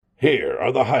Here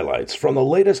are the highlights from the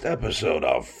latest episode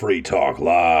of Free Talk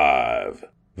Live.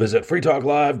 Visit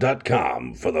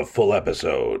freetalklive.com for the full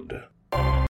episode.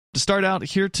 To start out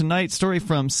here tonight, story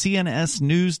from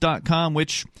cnsnews.com,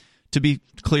 which, to be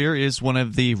clear, is one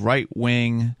of the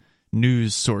right-wing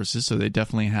news sources, so they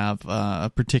definitely have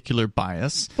a particular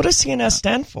bias. What does CNS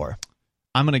stand for?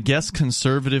 I'm going to guess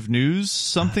conservative news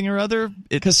something or other.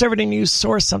 Conservative news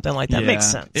source, something like that. Yeah, makes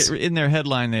sense. In their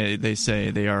headline, they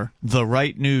say they are the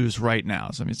right news right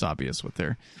now. So I mean, it's obvious what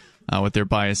their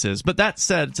bias is. But that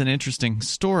said, it's an interesting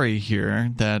story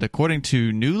here that according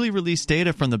to newly released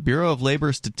data from the Bureau of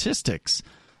Labor Statistics,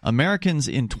 Americans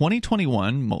in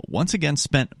 2021 once again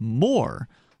spent more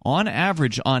on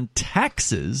average on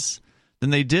taxes than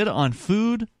they did on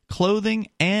food, clothing,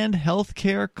 and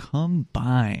healthcare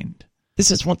combined. This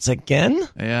is once again?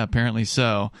 Yeah, apparently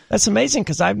so. That's amazing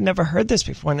because I've never heard this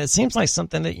before, and it seems like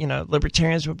something that,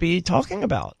 libertarians would be talking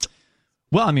about.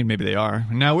 Well, I mean, maybe they are.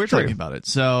 Now we're talking about it.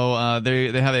 So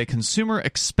they have a consumer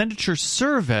expenditure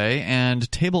survey,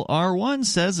 and Table R1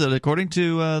 says that according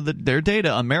to their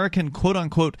data, American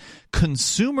quote-unquote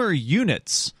consumer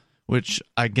units, which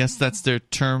I guess that's their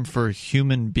term for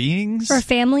human beings? Or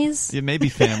families? Yeah, maybe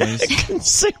families.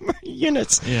 Consumer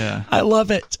units. Yeah. I love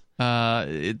it.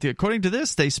 According to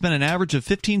this, they spent an average of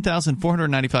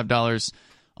 $15,495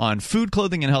 on food,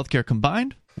 clothing, and healthcare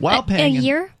combined, while paying... A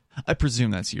year? I presume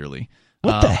that's yearly.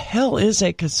 What the hell is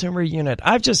a consumer unit?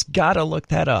 I've just got to look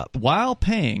that up. While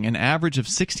paying an average of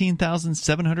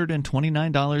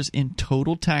 $16,729 in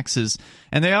total taxes.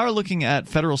 And they are looking at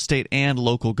federal, state, and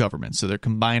local government. So they're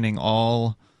combining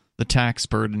all the tax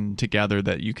burden together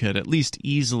that you could at least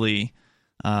easily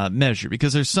measure.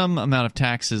 Because there's some amount of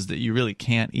taxes that you really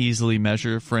can't easily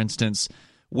measure. For instance,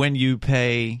 when you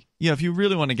pay, if you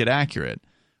really want to get accurate,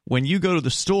 when you go to the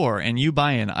store and you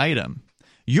buy an item,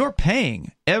 you're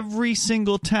paying every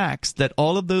single tax that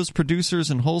all of those producers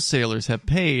and wholesalers have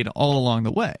paid all along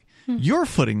the way. You're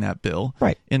footing that bill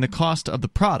in the cost of the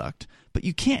product, but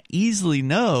you can't easily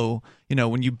know,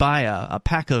 when you buy a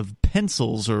pack of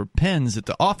pencils or pens at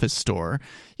the office store,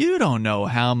 you don't know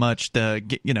how much the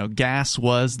gas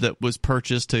was that was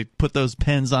purchased to put those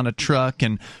pens on a truck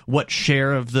and what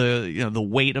share of the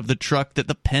weight of the truck that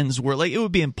the pens were. Like, it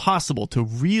would be impossible to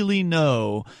really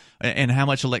know, and how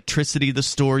much electricity the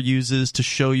store uses to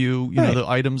show you, the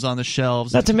items on the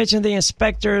shelves. Not to mention the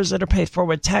inspectors that are paid for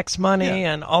with tax money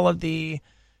and all of the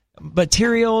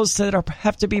materials that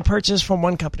have to be purchased from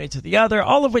one company to the other,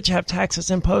 all of which have taxes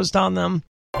imposed on them.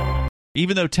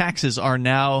 Even though taxes are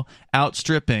now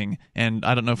outstripping, and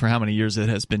I don't know for how many years it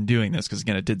has been doing this, because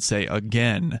again, it did say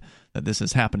again that this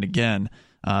has happened again.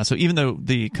 So even though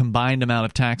the combined amount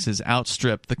of taxes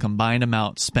outstrip the combined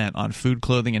amount spent on food,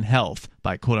 clothing, and health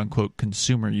by quote-unquote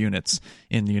consumer units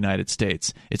in the United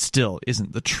States, it still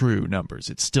isn't the true numbers.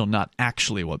 It's still not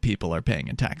actually what people are paying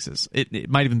in taxes. It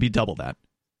might even be double that,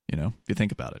 if you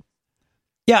think about it.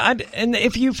 Yeah, and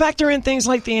if you factor in things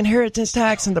like the inheritance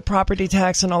tax and the property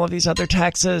tax and all of these other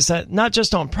taxes, not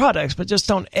just on products, but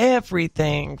just on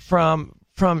everything from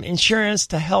insurance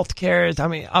to healthcare. I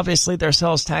mean, obviously there's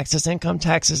sales taxes, income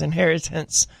taxes,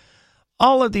 inheritance,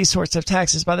 all of these sorts of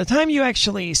taxes. By the time you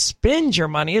actually spend your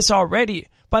money,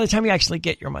 by the time you actually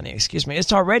get your money,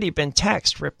 it's already been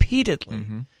taxed repeatedly.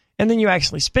 Mm-hmm. And then you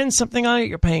actually spend something on it,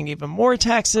 you're paying even more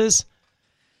taxes.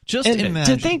 Just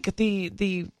imagine. To think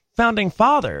the founding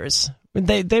fathers,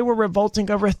 they were revolting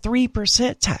over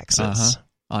 3% taxes.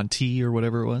 On tea or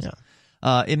whatever it was. Yeah.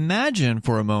 Imagine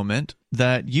for a moment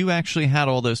that you actually had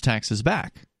all those taxes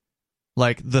back.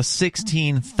 Like the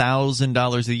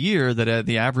 $16,000 a year that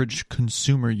the average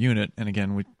consumer unit, and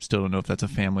again, we still don't know if that's a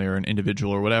family or an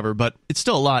individual or whatever, but it's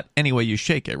still a lot any way you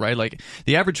shake it, right? Like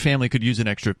the average family could use an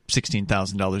extra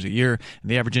 $16,000 a year,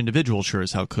 and the average individual sure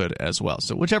as hell could as well.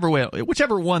 So whichever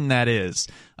one that is,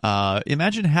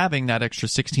 imagine having that extra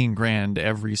 $16,000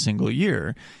 every single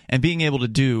year and being able to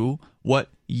do what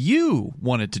you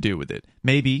wanted to do with it.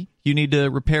 Maybe you need to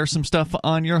repair some stuff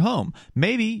on your home.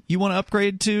 Maybe you want to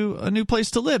upgrade to a new place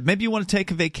to live. Maybe you want to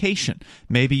take a vacation.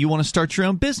 Maybe you want to start your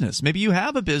own business. Maybe you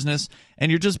have a business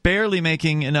and you're just barely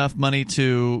making enough money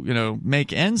to,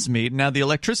 make ends meet. Now the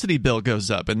electricity bill goes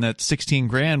up and that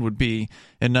 $16,000 would be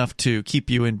enough to keep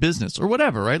you in business or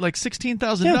whatever, right? Like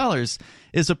 $16,000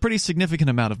 is a pretty significant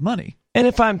amount of money. And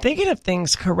if I'm thinking of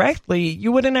things correctly,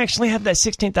 you wouldn't actually have that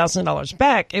 $16,000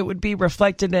 back. It would be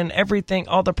reflected in everything,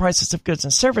 all the prices of goods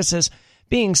and services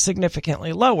being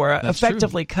significantly lower,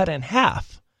 effectively cut in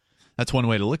half. That's one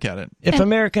way to look at it. If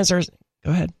Americans are...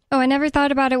 Go ahead. Oh, I never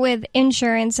thought about it with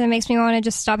insurance. It makes me want to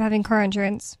just stop having car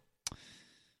insurance.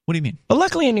 What do you mean? Well,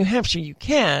 luckily in New Hampshire you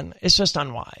can. It's just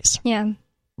unwise. Yeah.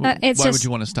 Why would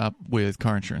you want to stop with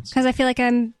car insurance? Because I feel like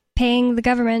I'm paying the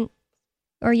government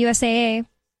or USAA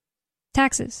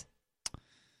taxes.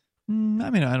 I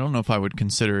mean, I don't know if I would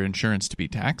consider insurance to be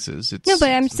taxes. No, but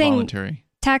I'm saying voluntary.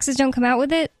 Taxes don't come out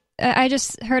with it. I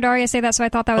just heard Arya say that, so I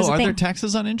thought that was a thing. Are there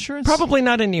taxes on insurance? Probably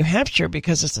not in New Hampshire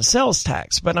because it's a sales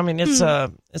tax, but I mean it's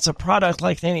a product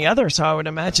like any other, so I would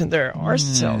imagine there are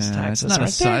sales taxes.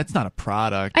 It's not a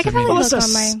product. I can probably look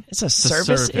on my. It's a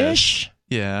service-ish.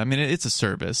 Yeah, I mean it's a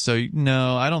service, so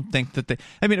no, I don't think that they.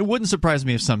 I mean, it wouldn't surprise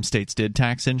me if some states did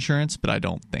tax insurance, but I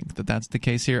don't think that that's the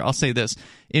case here. I'll say this: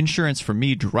 insurance for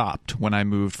me dropped when I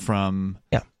moved from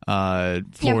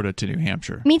Florida to New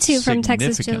Hampshire. Me too, from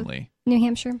Texas to New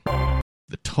Hampshire.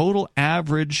 The total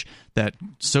average that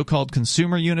so-called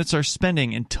consumer units are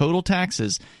spending in total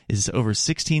taxes is over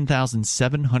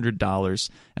 $16,700.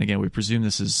 And again, we presume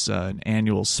this is an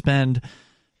annual spend.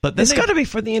 But it's got to be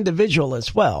for the individual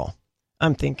as well,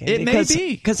 I'm thinking. It may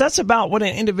be. Because that's about what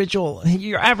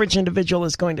your average individual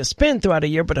is going to spend throughout a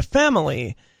year, but a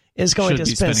family is going to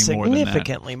spend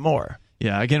significantly more.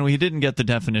 Yeah, again, we didn't get the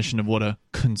definition of what a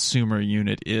consumer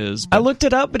unit is. I looked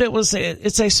it up, but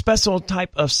it's a special type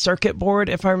of circuit board,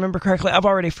 if I remember correctly. I've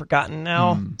already forgotten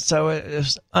now, so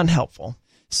it's unhelpful.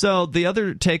 So the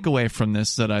other takeaway from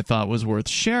this that I thought was worth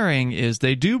sharing is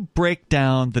they do break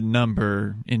down the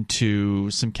number into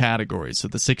some categories. So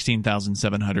the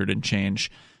 $16,700 and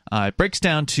change, it breaks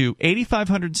down to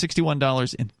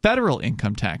 $8,561 in federal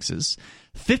income taxes,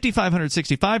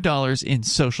 $5,565 in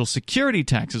Social Security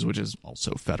taxes, which is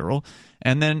also federal,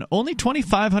 and then only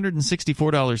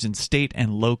 $2,564 in state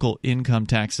and local income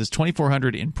taxes,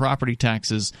 $2,400 in property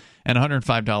taxes, and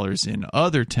 $105 in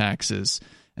other taxes.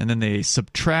 And then they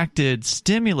subtracted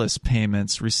stimulus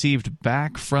payments received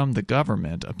back from the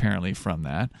government, apparently, from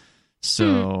that.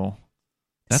 So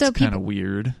that's kind of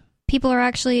weird. People are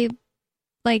actually,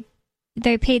 like,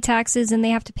 they pay taxes and they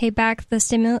have to pay back the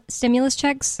stimulus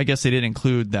checks? I guess they didn't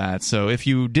include that. So if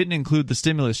you didn't include the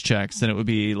stimulus checks, then it would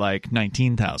be like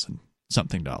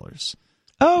 $19,000-something.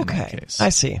 Okay, I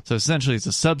see. So essentially it's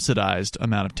a subsidized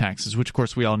amount of taxes, which of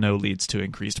course we all know leads to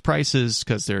increased prices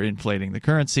because they're inflating the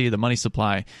currency, the money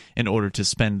supply, in order to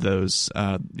spend those,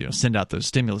 send out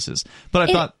those stimuluses. But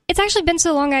I thought... It's actually been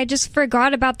so long I just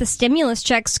forgot about the stimulus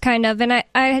checks, kind of, and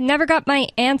I never got my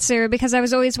answer because I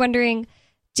was always wondering...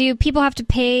 Do people have to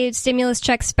pay stimulus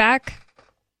checks back?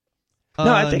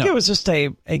 No, I think it was just a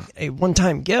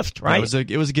one-time gift, right?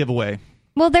 It was a giveaway.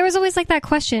 Well, there was always like that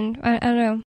question. I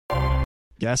don't know.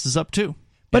 Gas is up too.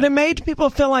 But it made people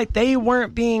feel like they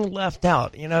weren't being left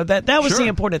out. You know, that was the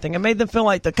important thing. It made them feel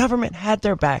like the government had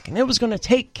their back and it was going to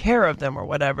take care of them or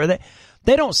whatever.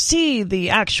 They don't see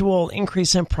the actual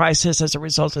increase in prices as a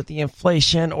result of the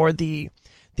inflation or the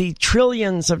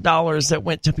trillions of dollars that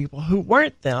went to people who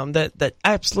weren't them, that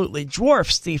absolutely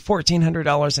dwarfs the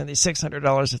 $1,400 and the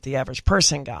 $600 that the average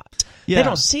person got. Yeah. They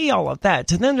don't see all of that.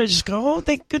 To them, they just go, oh,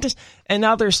 thank goodness. And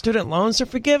now their student loans are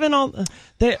forgiven.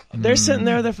 They're sitting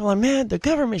there, they're feeling, man, the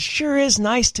government sure is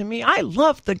nice to me. I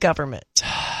love the government.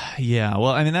 Yeah, well,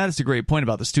 I mean, that is a great point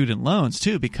about the student loans,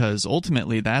 too, because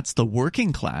ultimately that's the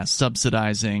working class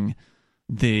subsidizing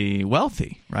the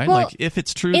wealthy, right? Well, like, if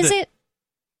it's true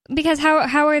Because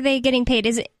how are they getting paid?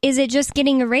 Is it just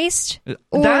getting erased?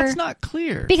 Or, that's not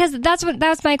clear. Because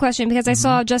that's my question. Because I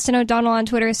saw Justin O'Donnell on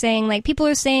Twitter saying, like, people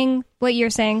are saying what you're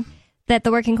saying, that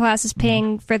the working class is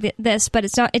paying for this, but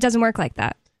it's not. It doesn't work like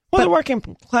that. Well, the working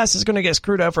class is going to get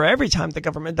screwed over every time the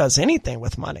government does anything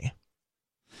with money.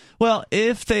 Well,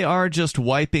 if they are just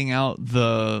wiping out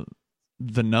the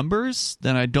numbers,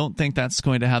 then I don't think that's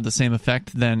going to have the same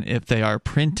effect than if they are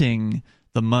printing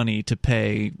the money to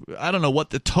pay. I don't know what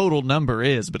the total number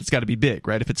is, but it's got to be big,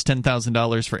 right? If it's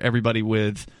 $10,000 for everybody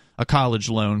with a college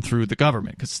loan through the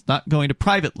government, because it's not going to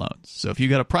private loans. So if you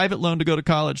got a private loan to go to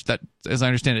college, that, as I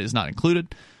understand it, is not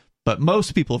included. But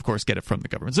most people, of course, get it from the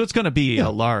government. So it's going to be a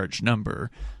large number.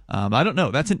 I don't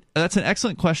know. That's an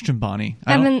excellent question, Bonnie.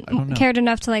 I haven't cared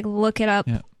enough to look it up.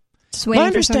 Yeah. My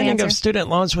understanding of student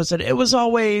loans was that it was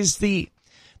always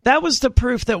that was the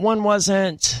proof that one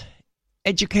wasn't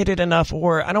educated enough,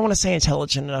 or I don't want to say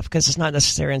intelligent enough because it's not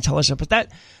necessarily intelligent, but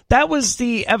that was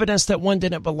the evidence that one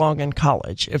didn't belong in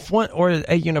college or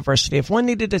a university. If one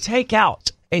needed to take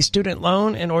out a student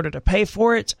loan in order to pay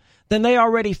for it, then they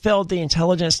already failed the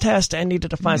intelligence test and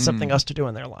needed to find something else to do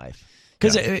in their life.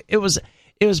 Because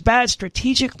it was bad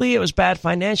strategically, it was bad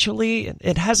financially.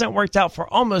 It hasn't worked out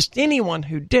for almost anyone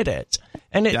who did it.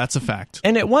 And that's a fact.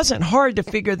 And it wasn't hard to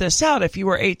figure this out if you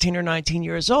were 18 or 19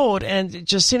 years old and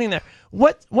just sitting there.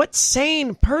 What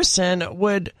sane person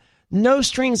would no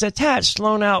strings attached,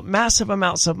 loan out massive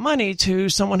amounts of money to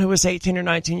someone who is 18 or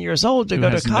 19 years old to who go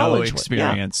has to college. no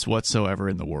experience whatsoever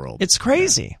in the world. It's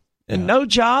crazy. And no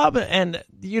job, and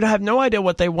you have no idea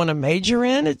what they want to major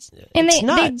in. It's they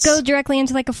nuts. go directly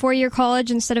into like a 4-year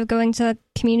college instead of going to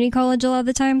community college a lot of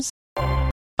the times.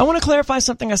 I want to clarify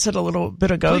something I said a little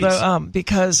bit ago, Please. though,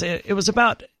 because it was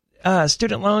about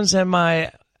student loans and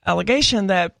my allegation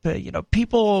that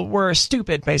people were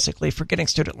stupid basically for getting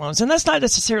student loans, and that's not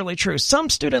necessarily true. Some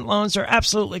student loans are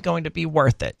absolutely going to be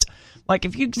worth it. Like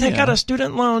if you take out a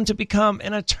student loan to become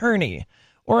an attorney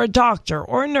or a doctor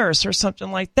or a nurse or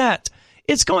something like that,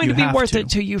 it's going to be worth it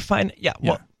till you find.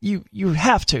 You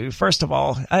have to. First of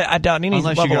all, I doubt any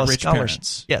Unless level you got of rich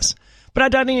scholarships. parents. Yes, but I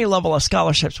doubt any level of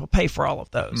scholarships will pay for all of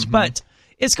those. But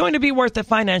it's going to be worth it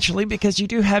financially because you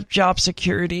do have job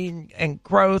security and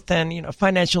growth and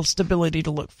financial stability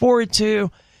to look forward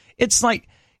to. It's like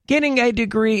getting a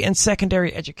degree in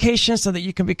secondary education so that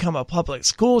you can become a public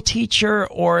school teacher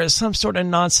or some sort of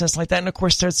nonsense like that. And of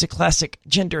course, there's the classic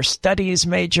gender studies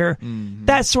major,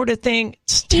 that sort of thing.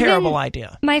 It's a terrible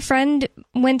idea. My friend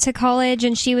went to college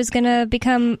and she was going to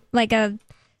become like a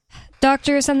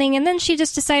doctor or something, and then she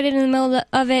just decided in the middle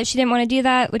of it she didn't want to do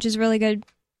that, which is a really good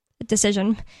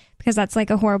decision because that's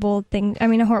like a horrible thing. I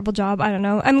mean, a horrible job. I don't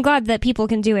know. I'm glad that people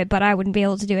can do it, but I wouldn't be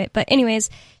able to do it. But anyways,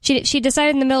 she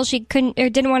decided in the middle she couldn't or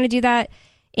didn't want to do that,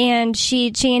 and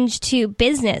she changed to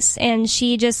business, and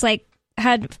she just like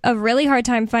had a really hard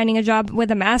time finding a job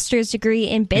with a master's degree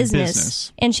in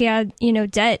business. And she had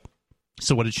debt.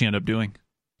 So what did she end up doing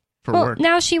for work?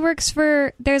 Now she works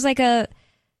for, there's like a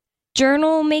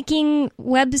journal making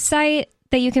website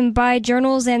that you can buy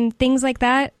journals and things like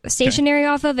that stationery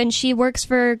off of, and she works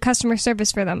for customer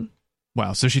service for them.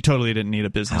 Wow, so she totally didn't need a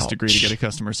business degree to get a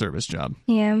customer service job.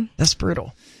 Yeah. That's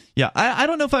brutal. Yeah, I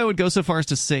don't know if I would go so far as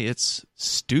to say it's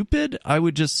stupid. I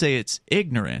would just say it's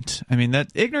ignorant. I mean, that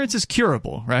ignorance is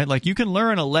curable, right? Like you can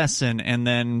learn a lesson and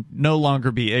then no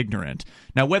longer be ignorant.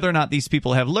 Now, whether or not these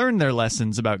people have learned their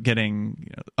lessons about getting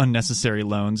unnecessary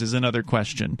loans is another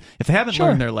question. If they haven't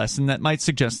learned their lesson, that might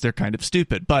suggest they're kind of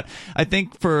stupid. But I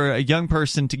think for a young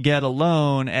person to get a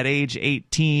loan at age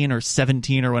 18 or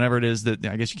 17 or whatever it is that,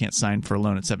 I guess you can't sign for a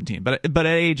loan at 17, but at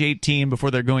age 18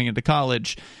 before they're going into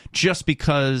college, just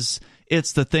because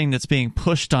it's the thing that's being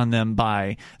pushed on them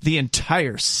by the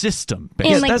entire system.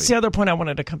 Yeah, that's the other point I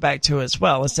wanted to come back to as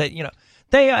well, is that,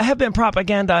 they have been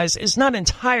propagandized. It's not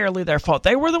entirely their fault.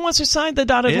 They were the ones who signed the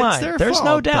dotted line. There's fault,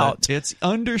 no doubt. It's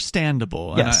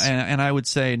understandable. Yes. And I would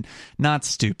say not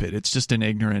stupid. It's just an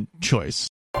ignorant choice.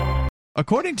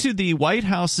 According to the White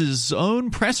House's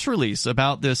own press release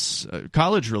about this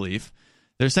college relief,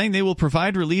 they're saying they will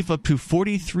provide relief up to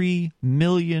 43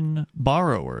 million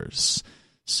borrowers.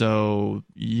 So,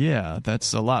 yeah,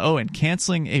 that's a lot. Oh, and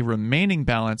canceling a remaining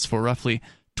balance for roughly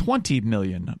 20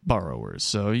 million borrowers.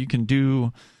 So you can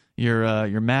do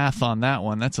your math on that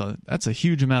one. That's a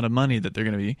huge amount of money that they're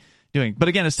going to be doing. But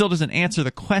again, it still doesn't answer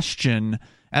the question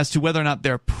as to whether or not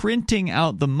they're printing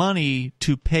out the money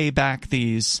to pay back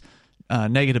these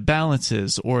negative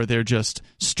balances, or they're just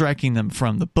striking them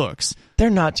from the books. They're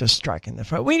not just striking them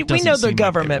from. We know the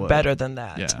government better than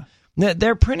that. Yeah.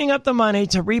 They're printing up the money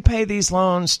to repay these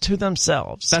loans to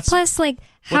themselves. That's plus, like,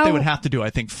 what they would have to do, I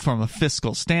think, from a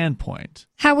fiscal standpoint.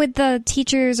 How would the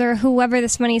teachers or whoever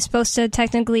this money is supposed to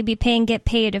technically be paying get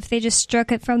paid if they just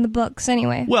struck it from the books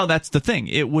anyway? Well, that's the thing.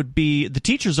 It would be the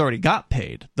teachers already got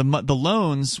paid. The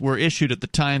loans were issued at the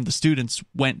time the students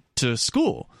went to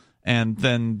school, and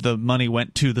then the money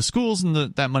went to the schools,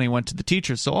 and that money went to the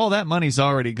teachers. So all that money's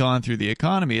already gone through the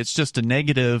economy. It's just a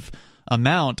negative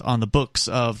amount on the books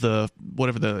of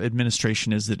whatever the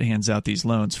administration is that hands out these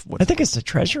loans. I think it's the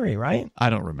Treasury, right?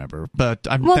 I don't remember, but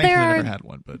I've thankfully never had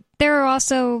one. But there are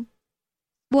also,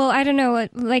 I don't know,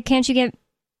 like, can't you get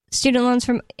student loans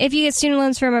from, if you get student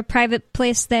loans from a private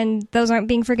place, then those aren't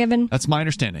being forgiven? That's my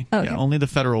understanding. Okay. Yeah, only the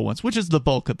federal ones, which is the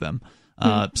bulk of them.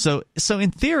 So in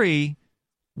theory,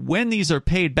 when these are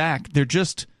paid back, they're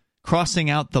just crossing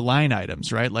out the line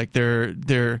items, right? Like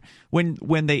they're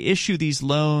when they issue these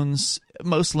loans,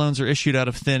 most loans are issued out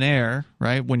of thin air,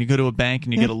 right? When you go to a bank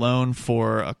and you get a loan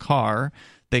for a car,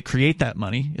 they create that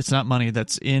money. It's not money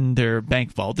that's in their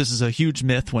bank vault. This is a huge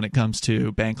myth when it comes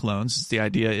to bank loans. The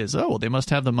idea is, they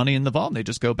must have the money in the vault and they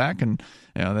just go back and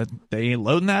that they ain't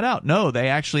loading that out. No, they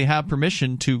actually have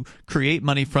permission to create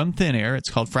money from thin air. It's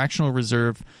called fractional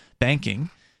reserve banking.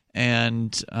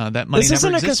 And that money This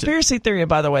isn't never a existed. conspiracy theory,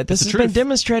 by the way. This has been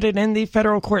demonstrated in the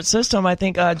federal court system. I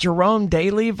think Jerome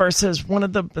Daley versus one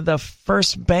of the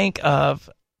first bank of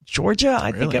Georgia,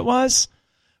 I think it was,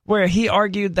 where he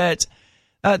argued that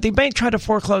the bank tried to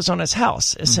foreclose on his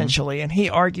house, essentially, and he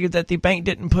argued that the bank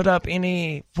didn't put up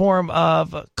any form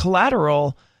of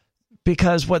collateral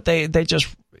because they just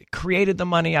created the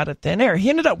money out of thin air. He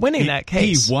ended up winning that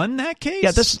case. He won that case?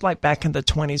 Yeah, this was like back in the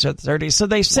 20s or the 30s. So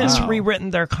they've since rewritten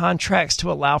their contracts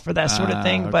to allow for that sort of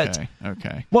thing. But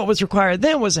what was required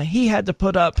then was that he had to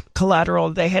put up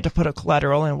collateral. They had to put up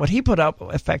collateral, and what he put up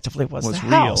effectively was the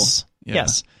house. Yeah.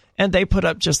 Yes. And they put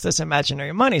up just this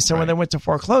imaginary money. So when they went to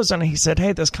foreclose on it, he said,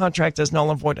 hey, this contract is null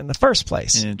and void in the first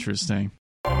place. Interesting.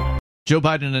 Joe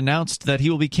Biden announced that he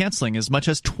will be canceling as much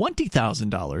as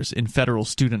 $20,000 in federal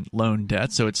student loan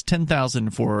debt. So it's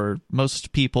 $10,000 for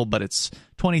most people, but it's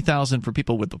 $20,000 for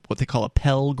people with what they call a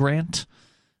Pell Grant,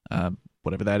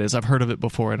 whatever that is. I've heard of it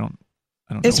before. I don't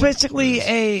know. It's basically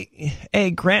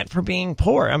a grant for being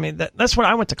poor. I mean, that's what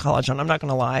I went to college on. I'm not going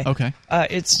to lie. Okay.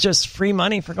 It's just free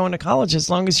money for going to college as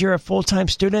long as you're a full-time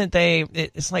student.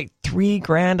 It's like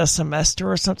 $3,000 a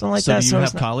semester or something like that. So you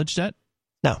have college debt?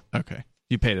 No. Okay.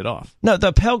 You paid it off. No,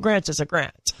 the Pell Grant is a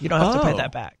grant. You don't have to pay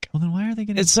that back. Well, then why are they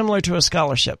getting... It's similar to a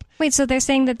scholarship. Wait, so they're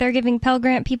saying that they're giving Pell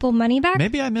Grant people money back?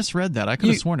 Maybe I misread that. I could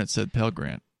have sworn it said Pell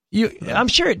Grant. I'm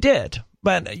sure it did.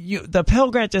 But the Pell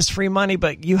Grant is free money,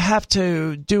 but you have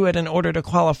to do it in order to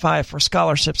qualify for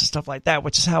scholarships and stuff like that,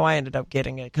 which is how I ended up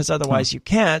getting it, because otherwise you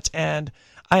can't. And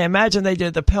I imagine they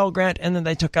did the Pell Grant, and then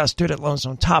they took out student loans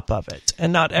on top of it.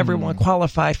 And not everyone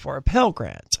qualified for a Pell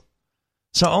Grant.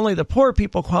 So only the poor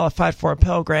people qualified for a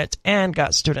Pell Grant and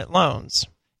got student loans.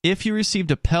 If you received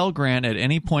a Pell Grant at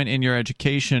any point in your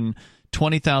education,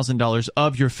 $20,000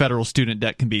 of your federal student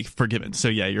debt can be forgiven. So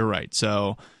yeah, you're right.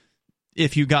 So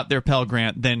if you got their Pell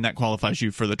Grant, then that qualifies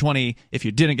you for the 20. If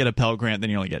you didn't get a Pell Grant, then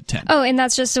you only get 10. Oh, and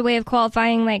that's just a way of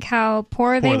qualifying like how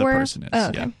poor they the were? Person is. Oh,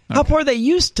 okay. Yeah. How poor they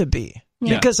used to be.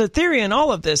 Yeah. Because the theory in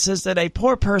all of this is that a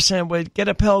poor person would get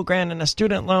a Pell Grant and a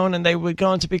student loan, and they would go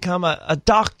on to become a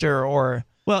doctor or...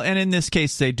 Well, and in this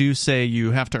case, they do say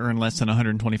you have to earn less than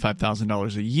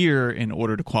 $125,000 a year in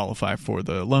order to qualify for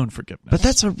the loan forgiveness. But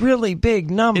that's a really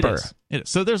big number. It is.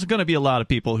 So there's going to be a lot of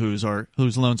people whose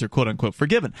loans are quote-unquote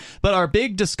forgiven. But our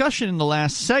big discussion in the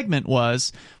last segment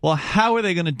was, well, how are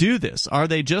they going to do this? Are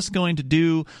they just going to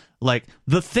do like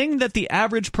the thing that the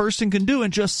average person can do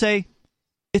and just say,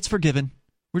 it's forgiven.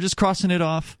 We're just crossing it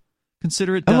off.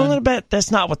 Consider it done. I'm willing to bet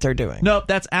that's not what they're doing. Nope,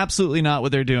 that's absolutely not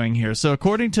what they're doing here. So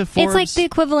according to Forbes... It's like the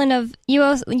equivalent of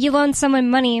you loan someone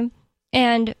money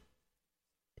and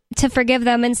to forgive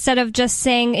them instead of just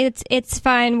saying, it's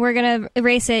fine, we're going to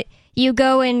erase it. You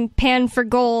go and pan for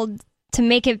gold to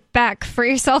make it back for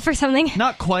yourself or something.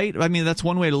 Not quite. I mean, that's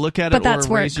one way to look at but it. That's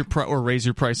or raise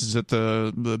your prices at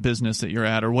the business that you're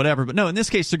at or whatever. But no, in this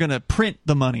case, they're going to print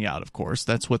the money out, of course.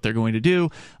 That's what they're going to do.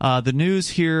 The news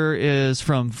here is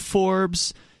from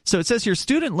Forbes. So it says here,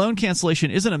 student loan cancellation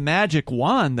isn't a magic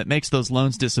wand that makes those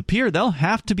loans disappear. They'll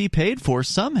have to be paid for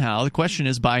somehow. The question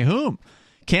is by whom?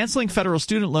 Canceling federal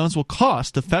student loans will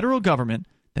cost the federal government,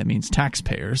 that means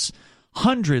taxpayers,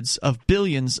 hundreds of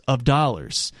billions of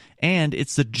dollars. And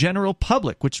it's the general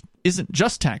public, which isn't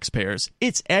just taxpayers.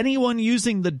 It's anyone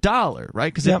using the dollar,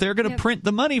 right? Because if they're going to print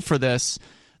the money for this,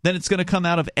 then it's going to come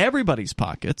out of everybody's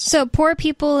pockets. So poor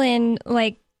people in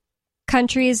like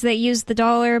countries that use the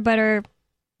dollar but are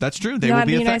that's true. They will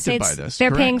be affected by this.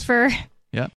 They're paying for...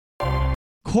 Yep.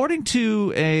 According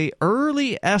to an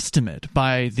early estimate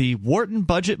by the Wharton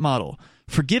budget model,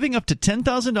 forgiving up to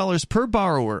 $10,000 per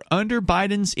borrower under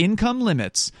Biden's income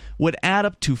limits would add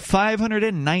up to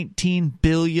 $519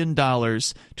 billion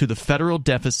to the federal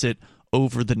deficit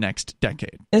over the next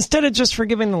decade. Instead of just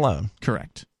forgiving the loan.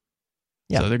 Correct.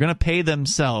 Yeah. So they're going to pay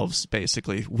themselves,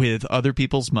 basically, with other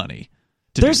people's money.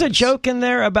 There's a joke in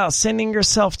there about sending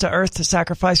yourself to earth to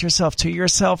sacrifice yourself to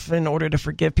yourself in order to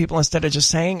forgive people instead of just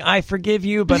saying, I forgive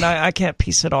you, but I can't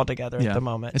piece it all together at the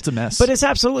moment. It's a mess. But it's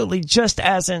absolutely just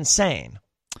as insane.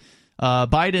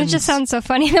 Biden. It just sounds so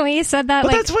funny the way you said that.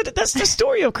 But like, that's the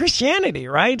story of Christianity,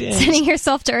 right? Sending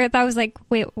yourself to earth. I was like,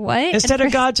 wait, what? Instead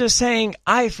of God just saying,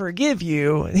 I forgive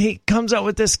you, he comes up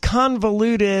with this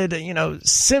convoluted,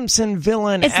 Simpson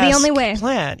villain-esque It's the only way.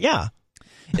 plan. Yeah.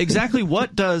 Exactly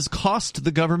what does cost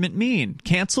the government mean?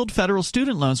 Canceled federal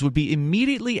student loans would be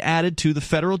immediately added to the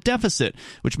federal deficit,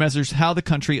 which measures how the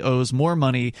country owes more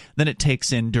money than it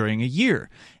takes in during a year.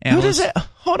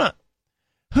 Hold on.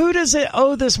 Who does it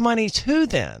owe this money to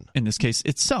then? In this case,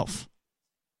 itself.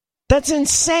 That's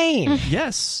insane.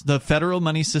 Yes, the federal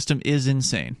money system is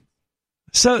insane.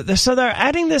 So they're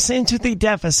adding this into the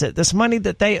deficit, this money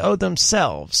that they owe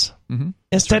themselves,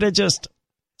 instead of just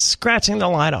scratching the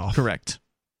light off. Correct.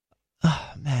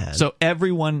 Oh, man. So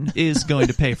everyone is going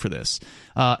to pay for this.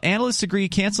 Analysts agree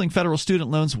canceling federal student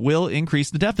loans will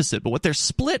increase the deficit, but what they're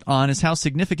split on is how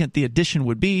significant the addition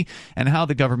would be and how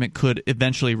the government could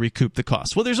eventually recoup the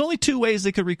costs. Well, there's only two ways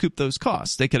they could recoup those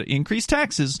costs. They could increase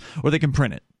taxes or they can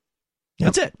print it.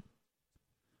 That's it.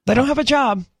 They don't have a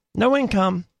job, no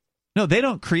income. No, they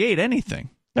don't create anything.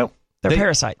 Nope. They're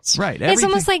parasites. Right. It's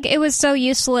almost like it was so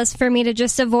useless for me to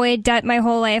just avoid debt my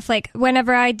whole life. Like,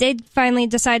 whenever I did finally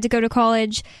decide to go to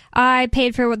college, I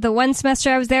paid for the one semester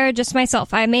I was there just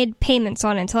myself. I made payments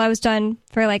on it until I was done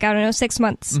for, 6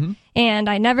 months. Mm-hmm. And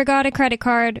I never got a credit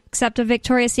card except a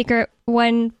Victoria's Secret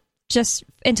one, just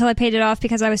until I paid it off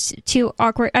because I was too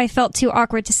awkward. I felt too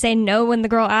awkward to say no when the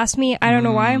girl asked me. I don't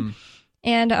know why.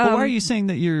 And why are you saying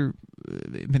that you're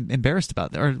embarrassed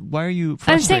about that, or why are you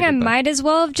frustrated? I'm saying I might as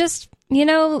well have just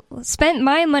spent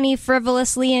my money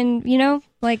frivolously, and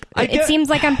it seems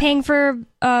like I'm paying for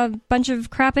a bunch of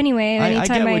crap anyway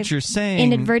anytime I get what you're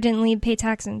saying. Inadvertently pay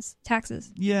taxes.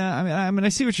 Yeah, I mean I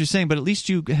see what you're saying, but at least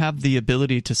you have the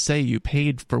ability to say you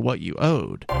paid for what you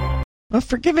owed. Well,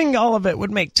 forgiving all of it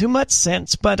would make too much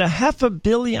sense, but $500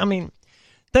 million, I mean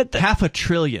 $500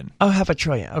 billion. Oh, $500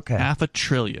 billion. Okay. $500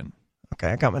 billion. Okay,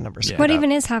 I got my numbers. Yeah. What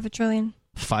even is $500 billion?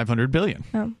 500 billion.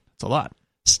 Oh. It's a lot.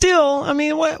 Still, I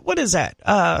mean, what is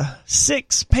that?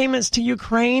 6 payments to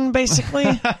Ukraine, basically.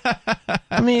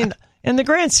 I mean, in the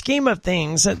grand scheme of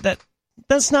things,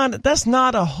 that's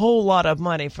not a whole lot of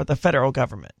money for the federal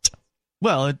government.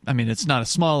 Well, it's not a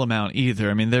small amount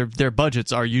either. I mean, their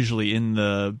budgets are usually in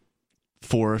the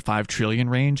 4 or 5 trillion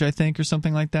range, I think, or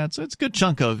something like that. So it's a good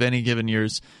chunk of any given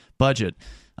year's budget.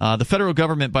 The federal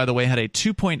government, by the way, had a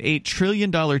 $2.8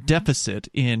 trillion deficit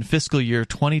in fiscal year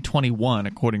 2021,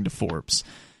 according to Forbes.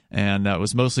 And that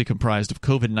was mostly comprised of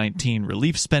COVID-19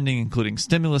 relief spending, including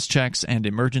stimulus checks and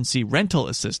emergency rental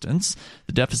assistance.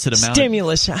 The deficit amount...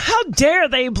 Stimulus. How dare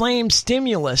they blame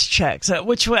stimulus checks,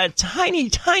 which were a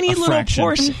tiny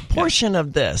little portion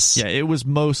of this. Yeah, it was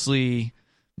mostly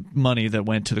money that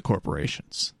went to the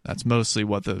corporations. That's mostly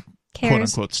what the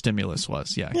quote-unquote stimulus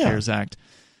was. Yeah, CARES Act.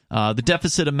 The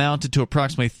deficit amounted to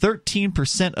approximately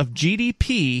 13% of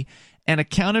GDP and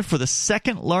accounted for the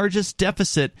second largest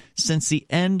deficit since the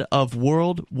end of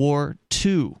World War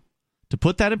II. To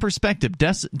put that in perspective,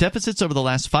 deficits over the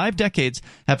last 5 decades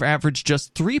have averaged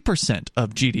just 3%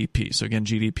 of GDP. So again,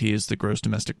 GDP is the gross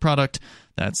domestic product.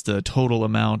 That's the total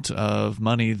amount of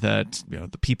money that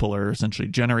the people are essentially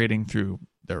generating through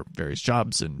their various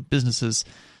jobs and businesses.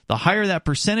 The higher that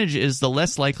percentage is, the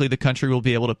less likely the country will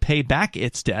be able to pay back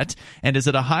its debt and is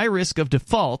at a high risk of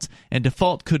default, and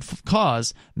default could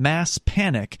cause mass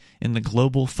panic in the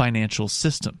global financial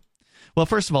system. Well,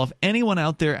 first of all, if anyone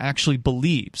out there actually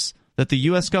believes that the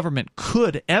U.S. government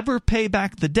could ever pay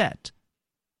back the debt,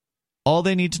 all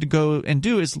they need to go and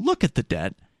do is look at the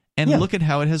debt and look at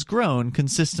how it has grown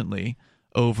consistently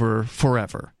over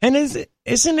forever. And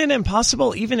isn't it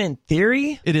impossible, even in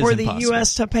theory, for the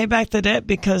U.S. to pay back the debt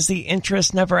because the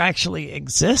interest never actually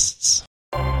exists?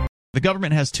 The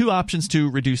government has 2 options to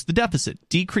reduce the deficit: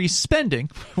 decrease spending,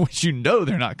 which they're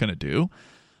not going to do,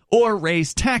 or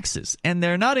raise taxes. And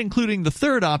they're not including the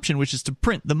third option, which is to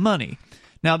print the money.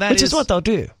 Now, which is what they'll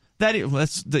do.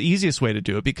 That's the easiest way to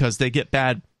do it, because they get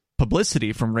bad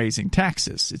publicity from raising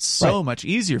taxes. It's so much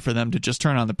easier for them to just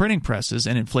turn on the printing presses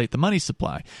and inflate the money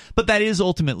supply. But that is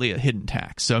ultimately a hidden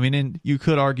tax. So, you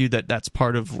could argue that that's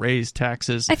part of raised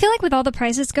taxes. I feel like with all the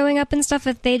prices going up and stuff,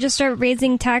 if they just start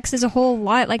raising taxes a whole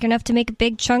lot, enough to make a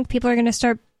big chunk, people are going to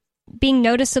start being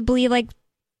noticeably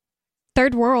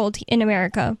third world in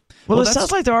America. Well, it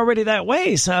sounds like they're already that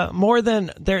way. So more than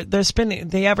they're spending,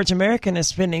 the average American is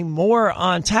spending more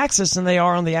on taxes than they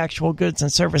are on the actual goods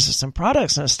and services and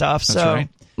products and stuff. That's right.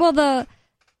 Well,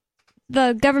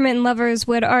 the government lovers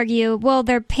would argue, well,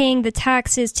 they're paying the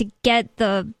taxes to get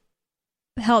the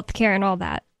health care and all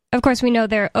that. Of course, we know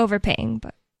they're overpaying,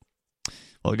 but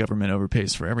well, the government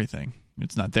overpays for everything.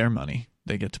 It's not their money.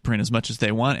 They get to print as much as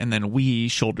they want, and then we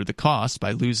shoulder the cost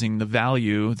by losing the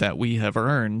value that we have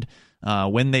earned.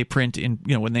 When they print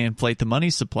when they inflate the money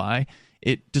supply,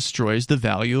 it destroys the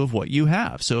value of what you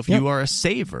have. So if you are a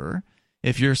saver,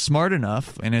 if you're smart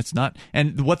enough, and it's not,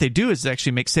 and what they do is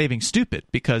actually make saving stupid,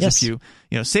 because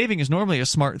if saving is normally a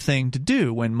smart thing to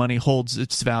do when money holds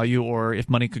its value, or if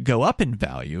money could go up in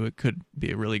value, it could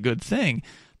be a really good thing.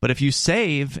 But if you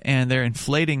save and they're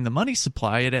inflating the money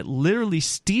supply, it literally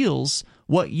steals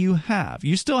what you have.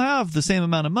 You still have the same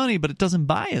amount of money, but it doesn't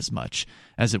buy as much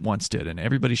as it once did. And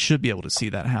everybody should be able to see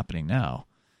that happening now.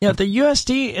 Yeah, the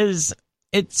USD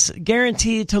it's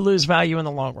guaranteed to lose value in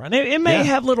the long run. It may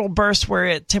have little bursts where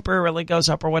it temporarily goes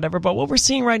up or whatever, but what we're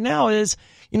seeing right now is,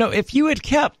 if you had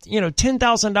kept,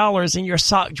 $10,000 in your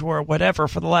sock drawer or whatever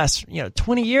for the last,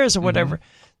 20 years or whatever,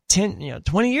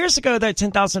 20 years ago, that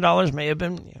 $10,000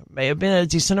 may have been a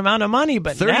decent amount of money,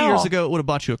 but 30 now, years ago, it would have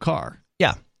bought you a car.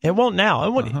 Yeah, it won't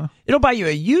now. It'll buy you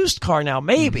a used car now,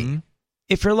 maybe,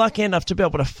 if you're lucky enough to be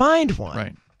able to find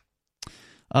one.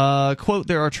 Right. Quote,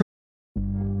 there are...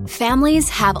 Families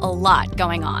have a lot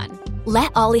going on.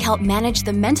 Let Ollie help manage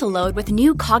the mental load with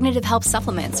new cognitive help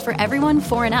supplements for everyone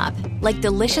 4 and up, like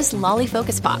delicious Lolly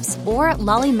Focus Pops or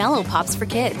Lolly Mellow Pops for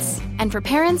kids. And for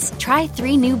parents, try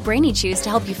 3 new Brainy Chews to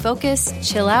help you focus,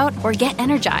 chill out, or get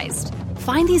energized.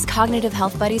 Find these cognitive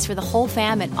health buddies for the whole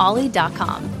fam at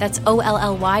ollie.com. That's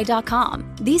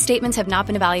OLLY.com. These statements have not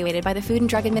been evaluated by the Food and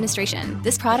Drug Administration.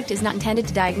 This product is not intended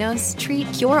to diagnose,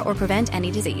 treat, cure, or prevent any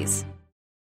disease.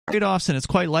 Trade-offs, and it's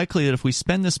quite likely that if we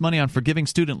spend this money on forgiving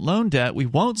student loan debt, we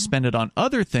won't spend it on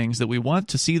other things that we want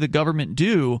to see the government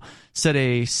do, said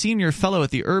a senior fellow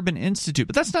at the Urban Institute.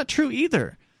 But that's not true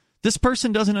either. This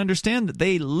person doesn't understand that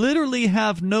they literally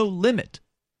have no limit.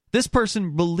 This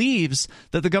person believes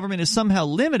that the government is somehow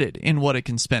limited in what it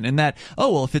can spend, and that,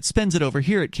 if it spends it over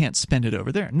here, it can't spend it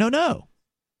over there. No.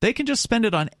 They can just spend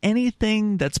it on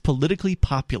anything that's politically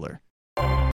popular.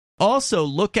 Also,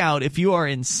 look out if you are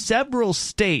in several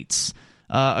states.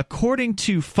 According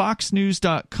to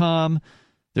FoxNews.com,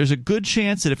 there's a good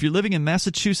chance that if you're living in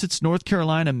Massachusetts, North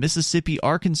Carolina, Mississippi,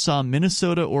 Arkansas,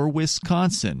 Minnesota, or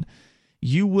Wisconsin,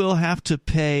 you will have to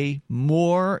pay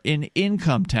more in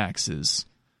income taxes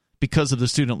because of the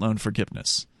student loan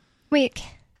forgiveness. Wait.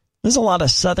 There's a lot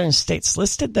of southern states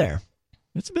listed there.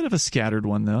 It's a bit of a scattered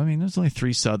one, though. I mean, there's only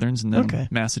 3 southerns, and then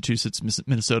Massachusetts,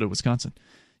 Minnesota, Wisconsin.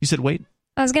 You said wait?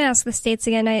 I was going to ask the states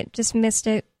again. I just missed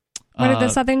it. What are the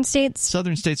southern states?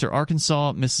 Southern states are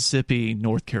Arkansas, Mississippi,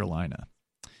 North Carolina.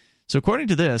 So according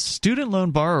to this, student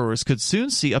loan borrowers could soon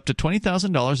see up to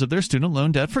 $20,000 of their student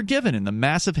loan debt forgiven in the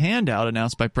massive handout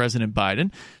announced by President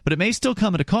Biden, but it may still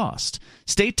come at a cost.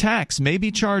 State tax may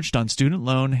be charged on student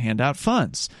loan handout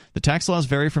funds. The tax laws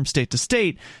vary from state to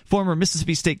state. Former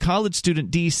Mississippi State College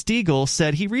student Dee Stiegel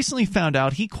said he recently found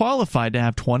out he qualified to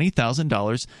have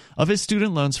 $20,000 of his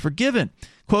student loans forgiven.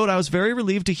 Quote, I was very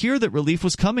relieved to hear that relief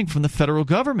was coming from the federal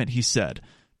government, he said.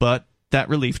 But that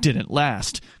relief didn't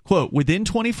last. Quote, within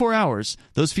 24 hours,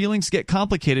 those feelings get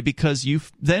complicated because you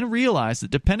then realize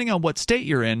that depending on what state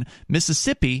you're in,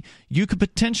 Mississippi, you could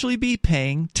potentially be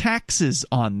paying taxes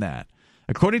on that.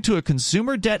 According to a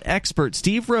consumer debt expert,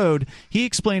 Steve Rode, he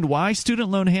explained why student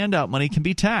loan handout money can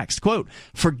be taxed. Quote,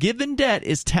 forgiven debt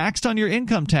is taxed on your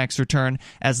income tax return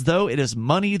as though it is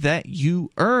money that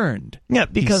you earned. Yeah,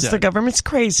 because the government's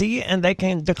crazy and they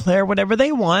can declare whatever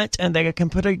they want and they can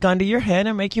put a gun to your head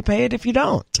and make you pay it if you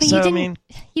don't. But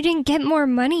you didn't get more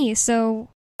money, so...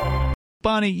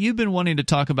 Bonnie, you've been wanting to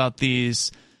talk about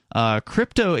these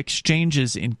crypto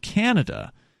exchanges in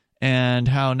Canada. And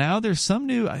how now there's some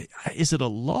new, is it a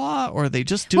law or are they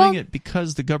just doing it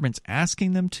because the government's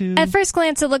asking them to? At first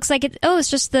glance, it looks like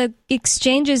it's just the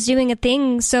exchanges doing a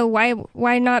thing. So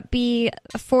why not be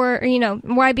for,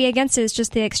 why be against it? It's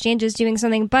just the exchanges doing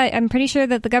something. But I'm pretty sure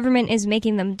that the government is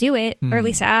making them do it, or at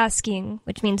least asking,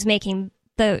 which means making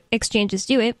the exchanges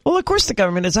do it. Well, of course the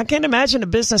government is. I can't imagine a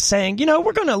business saying,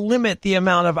 we're going to limit the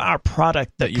amount of our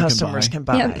product that customers can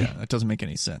buy. Yeah, that doesn't make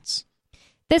any sense.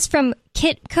 This from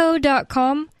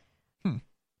kitco.com.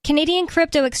 Canadian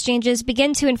crypto exchanges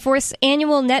begin to enforce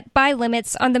annual net buy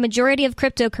limits on the majority of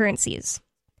cryptocurrencies.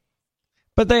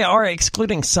 But they are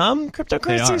excluding some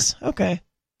cryptocurrencies? They are. Okay.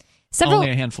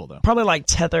 Only a handful, though. Probably like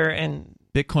Tether and...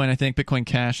 Bitcoin, I think. Bitcoin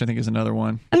Cash, I think, is another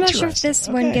one. I'm not sure if this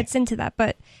one gets into that,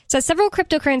 but so several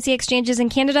cryptocurrency exchanges in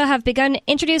Canada have begun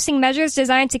introducing measures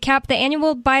designed to cap the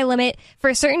annual buy limit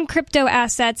for certain crypto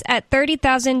assets at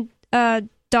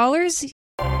 $30,000.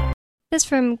 This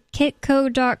from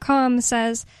kitco.com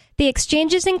says, the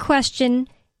exchanges in question,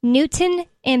 Newton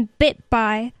and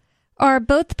BitBuy, are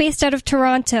both based out of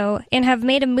Toronto and have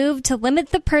made a move to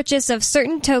limit the purchase of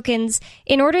certain tokens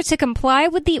in order to comply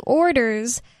with the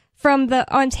orders from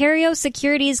the Ontario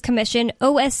Securities Commission,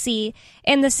 OSC,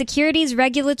 and the securities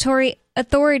regulatory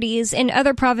authorities in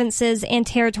other provinces and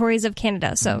territories of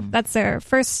Canada. So that's their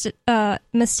first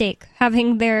mistake,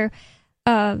 having their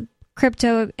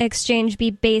crypto exchange be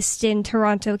based in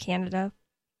Toronto, Canada.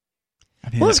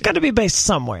 Well, it's got to be based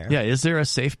somewhere. Yeah, is there a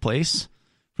safe place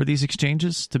for these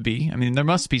exchanges to be? I mean, there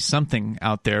must be something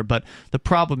out there, but the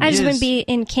problem is... I just wouldn't be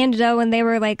in Canada when they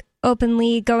were,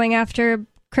 openly going after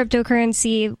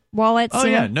cryptocurrency wallets. Oh,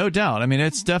 yeah, no doubt. I mean,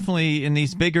 it's definitely in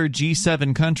these bigger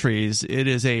G7 countries, it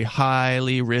is a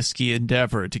highly risky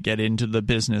endeavor to get into the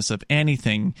business of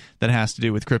anything that has to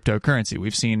do with cryptocurrency.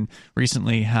 We've seen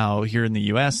recently how here in the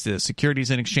U.S., the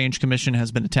Securities and Exchange Commission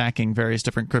has been attacking various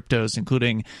different cryptos,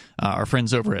 including our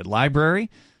friends over at Library.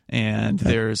 And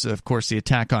there's, of course, the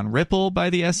attack on Ripple by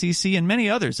the SEC and many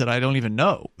others that I don't even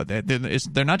know. But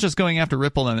they're not just going after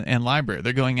Ripple and Library.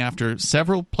 They're going after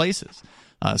several places,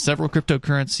 several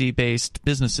cryptocurrency-based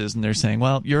businesses. And they're saying,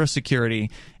 well, you're a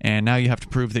security, and now you have to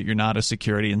prove that you're not a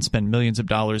security and spend millions of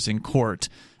dollars in court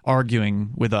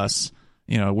arguing with us.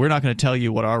 You know, we're not going to tell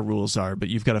you what our rules are, but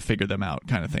you've got to figure them out,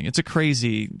 kind of thing. It's a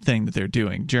crazy thing that they're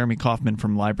doing. Jeremy Kauffman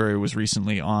from Library was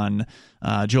recently on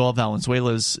Joel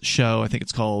Valenzuela's show. I think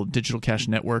it's called Digital Cash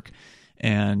Network,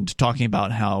 and talking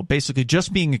about how basically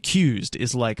just being accused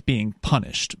is like being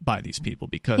punished by these people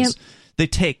because they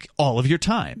take all of your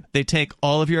time. They take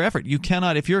all of your effort. You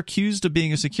cannot, if you're accused of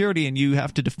being a security and you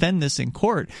have to defend this in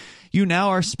court, you now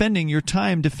are spending your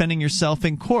time defending yourself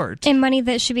in court. And money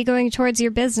that should be going towards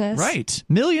your business. Right.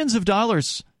 Millions of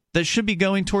dollars that should be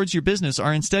going towards your business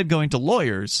are instead going to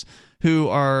lawyers who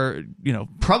are, you know,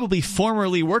 probably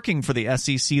formerly working for the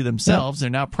SEC themselves.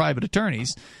 They're now private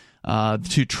attorneys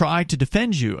to try to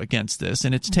defend you against this.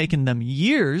 And it's taken them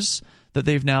years that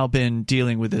they've now been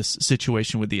dealing with this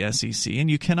situation with the SEC,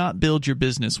 and you cannot build your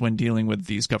business when dealing with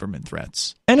these government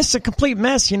threats. And it's a complete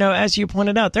mess, you know, as you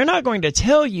pointed out. They're not going to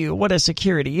tell you what a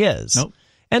security is. Nope.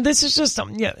 And this is just,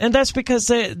 and that's because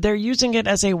they're using it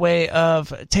as a way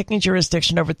of taking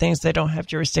jurisdiction over things they don't have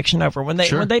jurisdiction over. When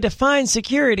they define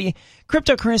security,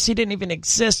 cryptocurrency didn't even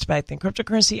exist back then.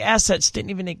 Cryptocurrency assets didn't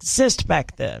even exist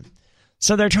back then.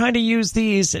 So they're trying to use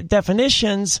these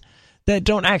definitions that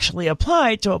don't actually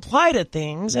apply to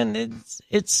things, and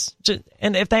it's just,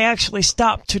 and if they actually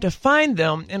stop to define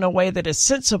them in a way that is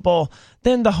sensible,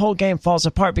 then the whole game falls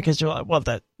apart because you're like, well,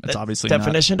 that obviously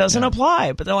definition doesn't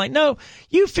apply. But they're like, no,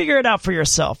 you figure it out for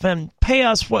yourself and pay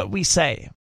us what we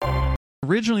say.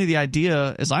 Originally, the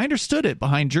idea, as I understood it,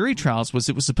 behind jury trials was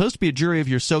it was supposed to be a jury of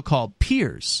your so-called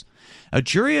peers. A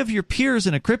jury of your peers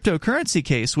in a cryptocurrency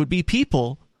case would be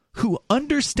people who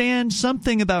understand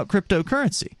something about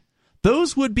cryptocurrency.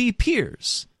 Those would be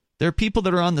peers. They're people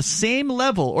that are on the same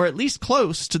level, or at least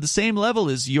close to the same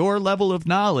level as your level of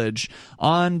knowledge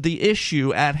on the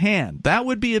issue at hand. That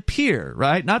would be a peer,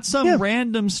 right? Not some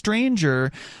random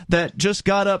stranger that just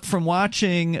got up from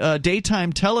watching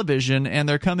daytime television and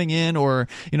they're coming in, or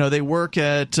they work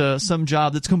at some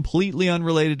job that's completely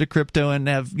unrelated to crypto and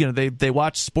have they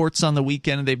watch sports on the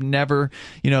weekend and they've never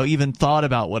even thought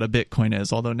about what a Bitcoin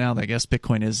is. Although now I guess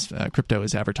Bitcoin is crypto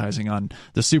is advertising on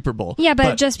the Super Bowl. Yeah,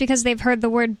 but just because they've heard the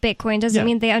word Bitcoin doesn't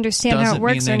mean they understand how it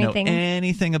works or anything. Know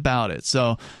anything about it.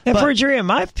 So, for a jury of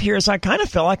my peers, I kind of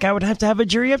feel like I would have to have a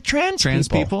jury of trans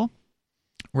people.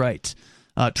 Right.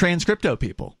 Trans crypto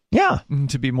people. Yeah.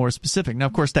 To be more specific. Now,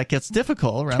 of course, that gets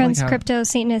difficult. Right? Trans crypto,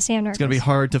 Satanists, anarchists. It's going to be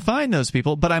hard to find those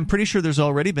people, but I'm pretty sure there's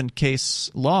already been case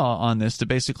law on this to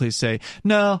basically say,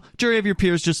 no, jury of your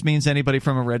peers just means anybody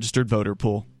from a registered voter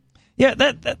pool. Yeah,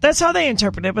 that's how they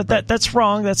interpret it, but that's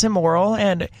wrong. That's immoral.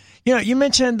 And you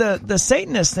mentioned the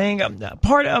Satanist thing.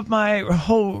 Part of my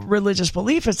whole religious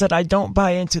belief is that I don't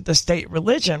buy into the state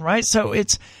religion, right? So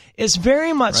it's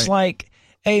very much like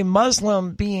a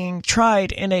Muslim being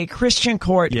tried in a Christian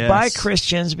court by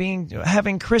Christians,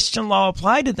 having Christian law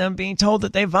applied to them, being told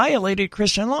that they violated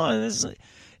Christian law. And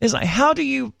it's like, how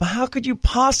could you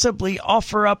possibly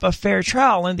offer up a fair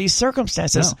trial in these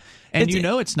circumstances? No. And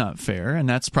it's not fair, and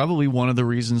that's probably one of the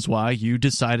reasons why you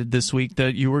decided this week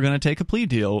that you were going to take a plea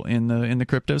deal in the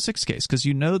Crypto 6 case, because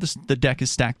the deck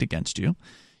is stacked against you.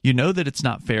 You know that it's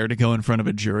not fair to go in front of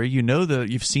a jury. You know that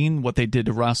you've seen what they did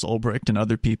to Ross Ulbricht and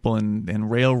other people and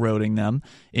railroading them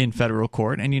in federal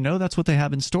court, and you know that's what they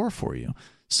have in store for you.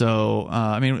 So,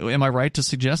 am I right to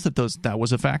suggest that that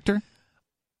was a factor?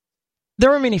 There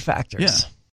were many factors.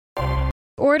 Yeah.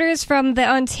 Orders from the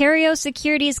Ontario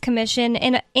Securities Commission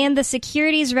and the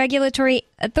securities regulatory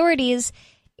authorities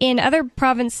in other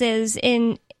provinces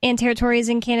and territories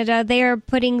in Canada, they are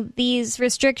putting these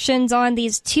restrictions on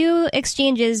these two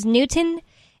exchanges, Newton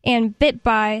and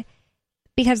BitBuy,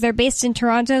 because they're based in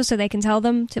Toronto, so they can tell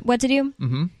them what to do.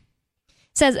 Mm-hmm.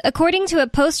 Says, according to a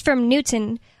post from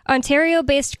Newton,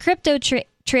 Ontario-based crypto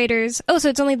traders... Oh, so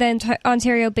it's only the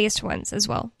Ontario-based ones as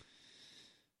well.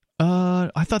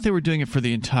 I thought they were doing it for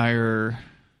the entire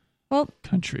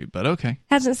country, but okay.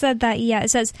 Hasn't said that yet. It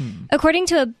says, according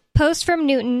to a post from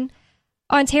Newton,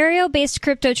 Ontario-based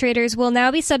crypto traders will now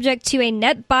be subject to a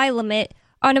net buy limit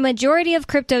on a majority of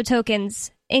crypto tokens,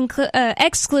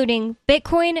 excluding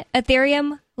Bitcoin,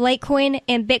 Ethereum, Litecoin,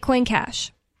 and Bitcoin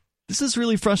Cash. This is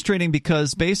really frustrating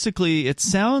because basically it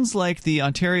sounds like the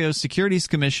Ontario Securities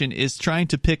Commission is trying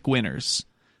to pick winners.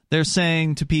 They're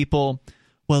saying to people,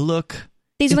 well, look,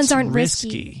 these ones aren't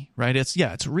risky, right?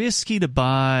 It's risky to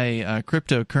buy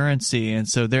cryptocurrency, and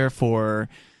so therefore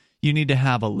you need to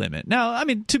have a limit. Now, I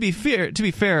mean, to be fair,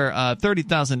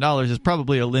 $30,000 is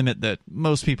probably a limit that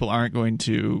most people aren't going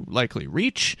to likely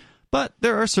reach. But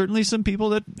there are certainly some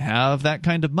people that have that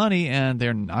kind of money, and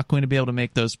they're not going to be able to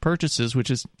make those purchases, which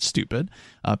is stupid.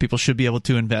 People should be able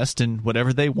to invest in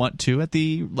whatever they want to at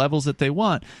the levels that they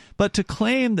want. But to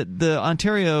claim that the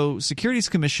Ontario Securities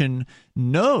Commission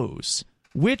knows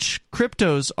which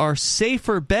cryptos are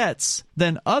safer bets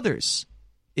than others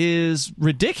is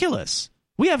ridiculous.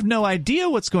 We have no idea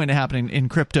what's going to happen in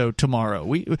crypto tomorrow.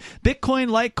 Bitcoin,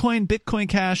 Litecoin, Bitcoin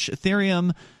Cash,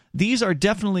 Ethereum, these are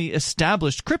definitely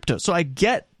established crypto. So I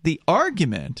get the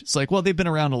argument. It's like, well, they've been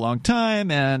around a long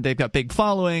time and they've got big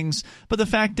followings. But the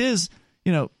fact is,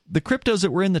 the cryptos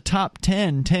that were in the top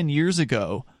 10 years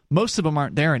ago, most of them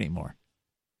aren't there anymore.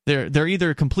 They're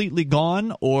either completely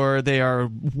gone or they are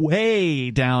way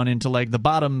down into like the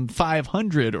bottom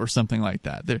 500 or something like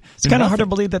that. It's kind of hard to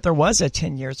believe that there was a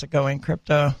 10 years ago in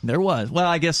crypto. There was. Well,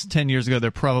 I guess 10 years ago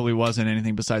there probably wasn't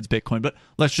anything besides Bitcoin. But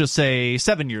let's just say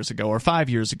 7 years ago or 5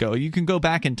 years ago. You can go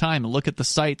back in time and look at the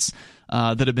sites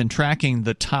that have been tracking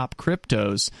the top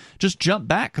cryptos. Just jump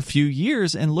back a few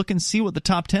years and look and see what the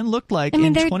top 10 looked like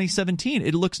in 2017.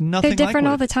 It looks nothing like they're different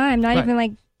all the time, not even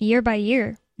like year by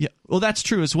year. Yeah, well, that's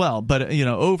true as well. But,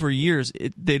 over years,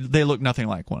 they look nothing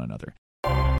like one another.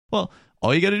 Well,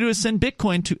 all you got to do is send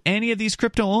Bitcoin to any of these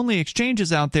crypto-only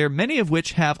exchanges out there, many of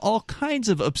which have all kinds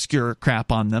of obscure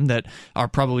crap on them that are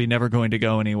probably never going to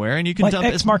go anywhere. And you can like dump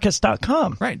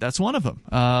xmarkets.com. Right, that's one of them.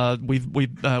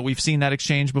 We've seen that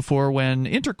exchange before when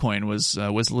Intercoin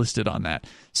was listed on that.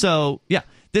 So, yeah,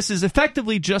 this is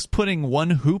effectively just putting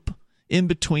one hoop in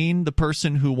between the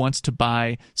person who wants to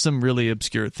buy some really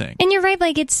obscure thing. And you're right,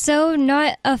 like it's so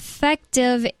not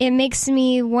effective. It makes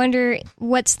me wonder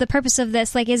what's the purpose of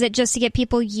this? Like, is it just to get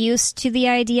people used to the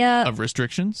idea of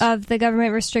restrictions? Of the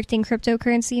government restricting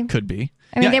cryptocurrency? Could be.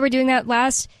 I mean, they were doing that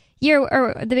last year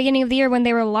or at the beginning of the year when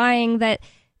they were lying that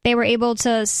they were able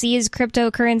to seize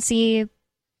cryptocurrency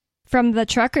from the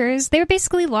truckers. They were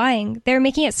basically lying. They were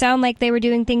making it sound like they were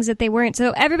doing things that they weren't.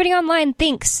 So everybody online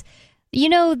thinks,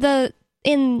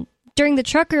 during the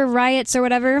trucker riots or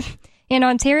whatever in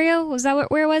Ontario, was that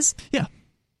where it was? Yeah,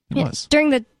 it was. During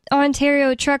the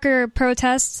Ontario trucker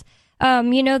protests,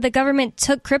 the government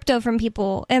took crypto from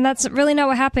people, and that's really not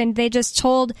what happened. They just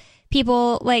told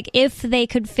people, like, if they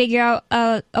could figure out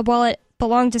a wallet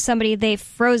belonged to somebody, they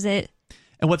froze it.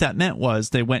 And what that meant was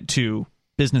they went to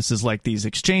businesses like these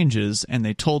exchanges, and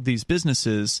they told these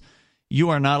businesses, you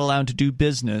are not allowed to do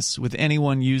business with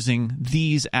anyone using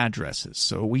these addresses.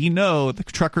 So we know the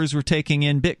truckers were taking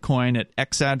in Bitcoin at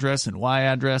X address and Y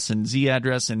address and Z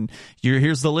address, and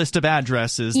here's the list of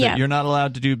addresses that you're not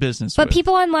allowed to do business with. But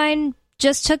people online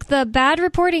just took the bad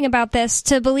reporting about this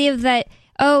to believe that,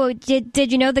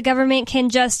 did you know the government can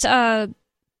just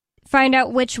find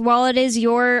out which wallet is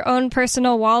your own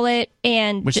personal wallet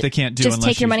and which they can't do just unless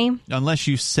take your money? Unless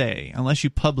you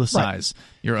publicize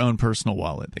your own personal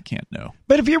wallet, they can't know.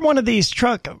 But if you're one of these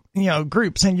truck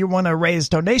groups and you want to raise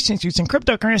donations using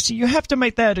cryptocurrency, you have to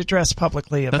make that address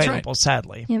publicly available,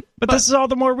 sadly. Yep. But this is all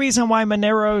the more reason why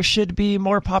Monero should be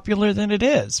more popular than it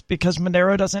is, because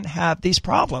Monero doesn't have these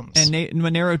problems. And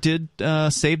Monero did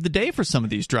save the day for some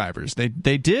of these drivers.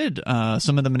 They did.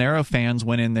 Some of the Monero fans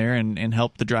went in there and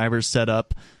helped the drivers set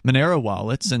up Monero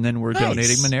wallets, and then were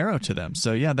donating Monero to them.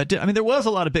 So yeah, that did. I mean, there was a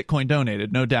lot of Bitcoin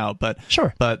donated, no doubt. But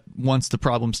sure. But once the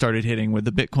problem started hitting with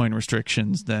the Bitcoin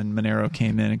restrictions, then Monero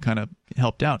came in and kind of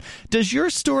helped out. Does your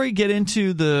story get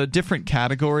into the different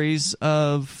categories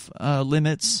of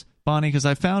limits, Bonnie? Because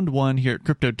I found one here at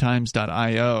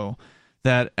CryptoTimes.io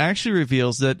that actually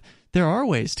reveals that there are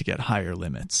ways to get higher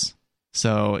limits.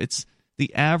 So it's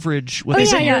the average.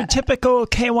 Is it your typical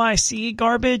KYC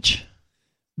garbage?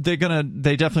 They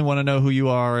definitely want to know who you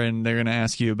are, and they're gonna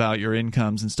ask you about your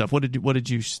incomes and stuff. What did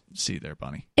you see there,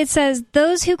 Bonnie? It says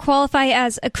those who qualify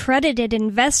as accredited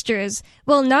investors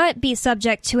will not be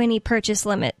subject to any purchase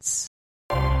limits.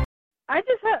 I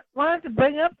just wanted to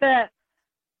bring up that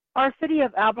our city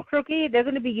of Albuquerque, they're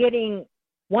going to be getting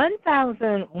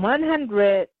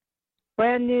 1,100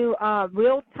 brand new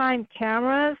real-time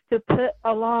cameras to put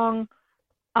along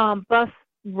bus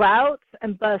routes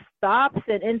and bus stops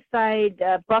and inside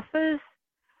buses,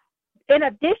 in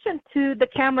addition to the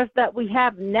cameras that we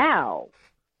have now.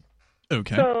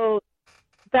 Okay. So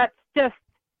that's just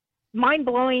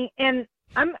mind-blowing. And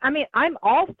I'm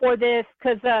all for this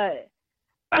because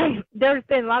there's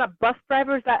been a lot of bus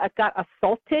drivers that got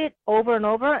assaulted over and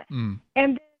over,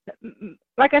 and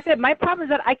like I said, my problem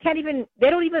is that they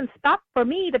don't even stop for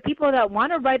me. The people that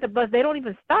want to ride the bus, they don't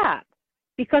even stop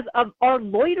because of our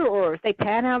loiterers. They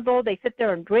panhandle, they sit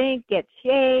there and drink, get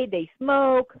shade, they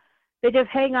smoke, they just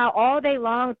hang out all day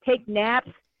long, take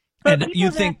naps. And you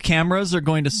think cameras are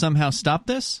going to somehow stop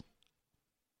this?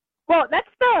 Well,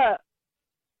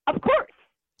 of course.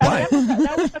 Why?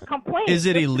 That was the complaint. Is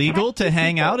it illegal to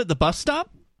hang out at the bus stop?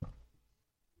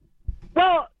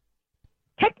 Well,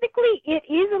 technically it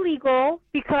is illegal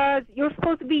because you're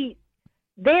supposed to be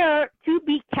there to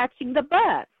be catching the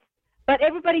bus. But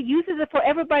everybody uses it for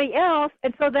everybody else,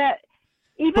 and so that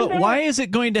But why is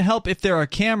it going to help if there are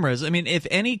cameras? I mean, if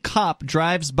any cop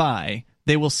drives by,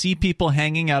 they will see people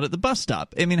hanging out at the bus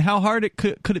stop. I mean, how hard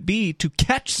could it be to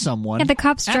catch someone? Yeah, the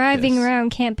cops driving around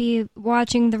can't be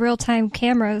watching the real-time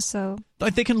cameras, so...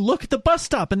 Like, they can look at the bus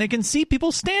stop, and they can see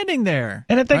people standing there.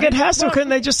 And if they get hassled, couldn't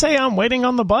they just say, I'm waiting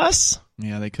on the bus?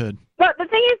 Yeah, they could. But the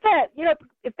thing is that,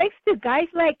 if thanks to guys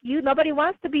like you, nobody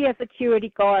wants to be a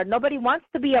security guard. Nobody wants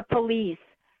to be a police.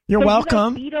 You're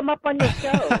welcome. You beat them up on your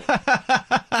show.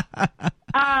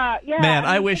 Man,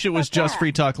 I wish it was just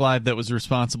Free Talk Live that was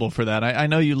responsible for that. I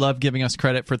know you love giving us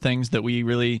credit for things that we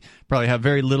really probably have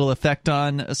very little effect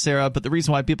on, Sarah, but the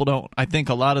reason why people don't, I think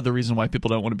a lot of the reason why people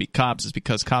don't want to be cops is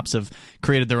because cops have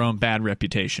created their own bad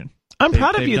reputation. I'm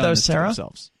proud of you, though, Sarah.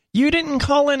 You didn't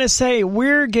call in and say,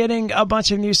 we're getting a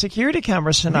bunch of new security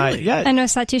cameras tonight. Really? Yeah. I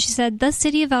noticed that, too. She said, the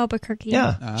city of Albuquerque.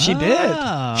 Yeah, she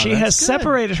did. She has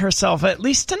separated herself, at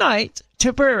least tonight,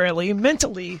 temporarily,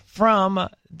 mentally, from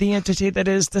the entity that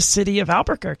is the city of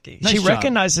Albuquerque. Nice she job.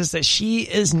 recognizes that she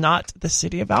is not the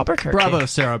city of Albuquerque. Bravo,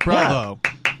 Sarah. Bravo.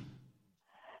 Yeah.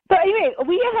 So anyway,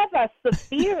 we have a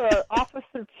severe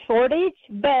officer shortage,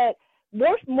 but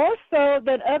more so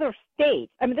than other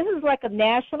states. I mean, this is like a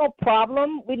national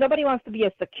problem. Nobody wants to be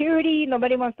a security.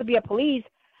 Nobody wants to be a police.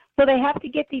 So they have to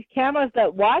get these cameras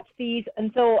that watch these. And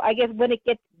so I guess when it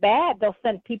gets bad, they'll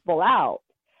send people out.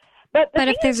 But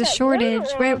if there's a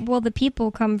shortage, where will the people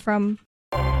come from?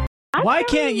 Why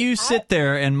can't you sit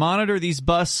there and monitor these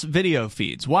bus video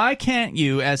feeds? Why can't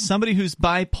you, as somebody who's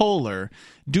bipolar,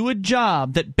 do a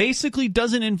job that basically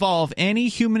doesn't involve any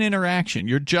human interaction?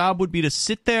 Your job would be to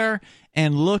sit there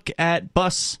and look at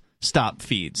bus stop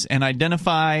feeds and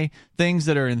identify things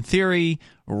that are in theory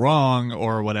wrong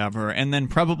or whatever, and then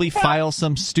probably file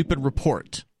some stupid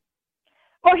report.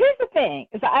 Well, here's the thing: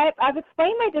 is I've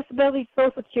explained my disability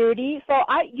Social Security, so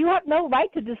you have no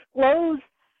right to disclose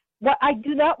what I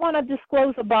do not want to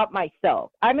disclose about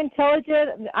myself. I'm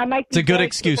intelligent. I might. It's a good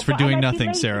excuse for doing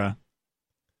nothing, Sarah.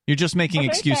 You're just making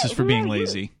excuses for being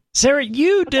lazy. Sarah,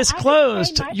 you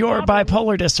disclosed your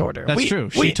bipolar disorder. That's true.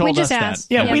 She told us that.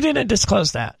 Yeah, we didn't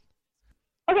disclose that.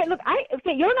 Okay, look,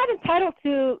 you're not entitled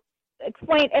to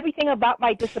explain everything about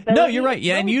my disability. No, you're right.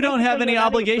 Yeah, and you don't have any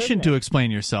obligation to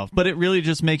explain yourself, but it really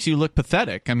just makes you look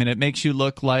pathetic. I mean, it makes you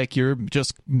look like you're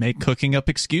just cooking up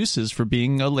excuses for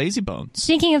being a lazybones.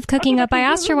 Speaking of cooking up, I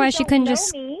asked her why she couldn't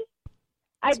just...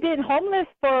 I've been homeless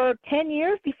for 10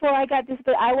 years before I got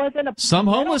disability. I wasn't a... Some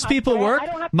homeless people work.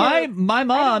 My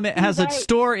mom has a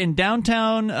store in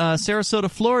downtown Sarasota,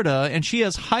 Florida, and she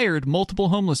has hired multiple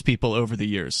homeless people over the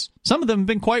years. Some of them have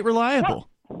been quite reliable.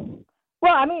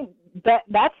 Well, I mean,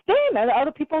 that's them. And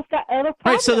other people's got other problems.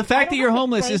 Right, so the fact that you're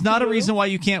homeless is not a reason why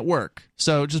you can't work.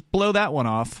 So just blow that one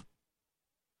off.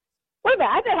 Wait a minute.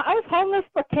 I was homeless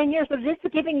for 10 years. So this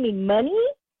is giving me money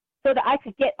so that I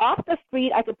could get off the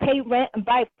street, I could pay rent and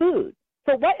buy food.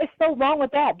 So what is so wrong with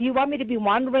that? Do you want me to be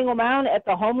wandering around at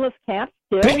the homeless camp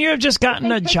still? Couldn't you have just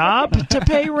gotten a job to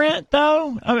pay rent,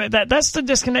 though? I mean, that's the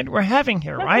disconnect we're having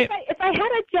here, right? If I had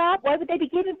a job, why would they be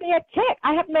giving me a check?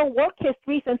 I have no work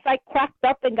history since I cracked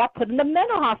up and got put in the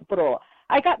mental hospital.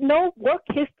 I got no work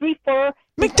history for...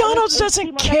 McDonald's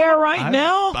doesn't care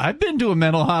now. I've been to a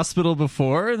mental hospital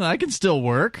before, and I can still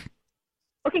work.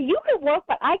 Okay, you can work,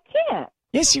 but I can't.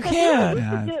 Yes, you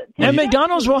can. And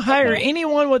McDonald's will hire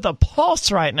anyone with a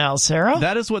pulse right now, Sarah.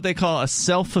 That is what they call a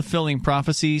self-fulfilling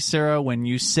prophecy, Sarah. When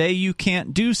you say you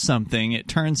can't do something, it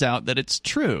turns out that it's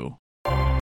true.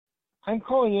 I'm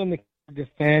calling in to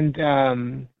defend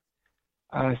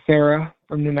Sarah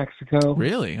from New Mexico.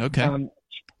 Really? Okay.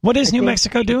 What is New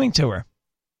Mexico doing to her?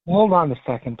 Hold on a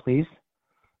second, please.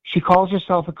 She calls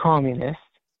herself a communist.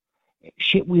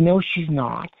 We know she's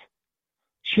not.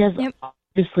 She has...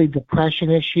 obviously depression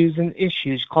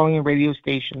issues, calling in radio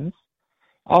stations,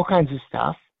 all kinds of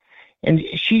stuff. And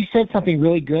she said something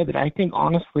really good that I think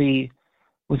honestly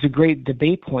was a great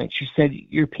debate point. She said,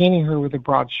 you're painting her with a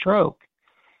broad stroke.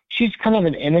 she's kind of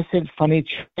an innocent, funny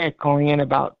chick calling in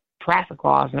about traffic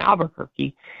laws in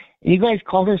Albuquerque. And you guys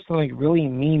called her some like really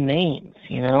mean names,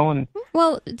 And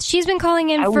well, she's been calling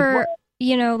in for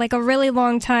like a really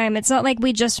long time. It's not like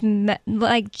we just encountered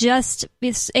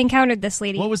this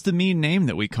lady. What was the mean name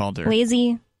that we called her?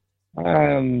 Lazy.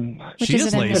 She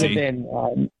is lazy. Could have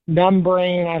been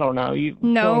numbrain. I don't know.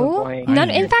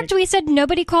 In fact, we said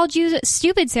nobody called you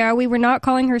stupid, Sarah. We were not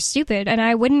calling her stupid, and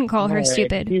I wouldn't call her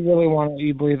stupid. If you really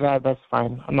you believe that, that's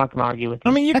fine. I'm not going to argue with you.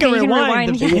 I mean, you can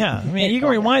rewind the video. Yeah, I mean, you can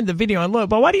rewind the video and look.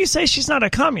 But why do you say she's not a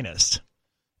communist?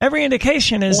 Every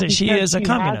indication is that she is a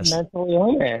communist. Mental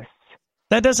illness.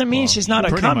 That doesn't mean she's not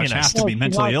a communist. She has to be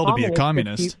mentally ill to be a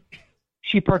communist.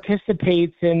 She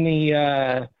participates in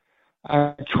the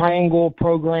triangle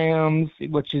programs,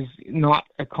 which is not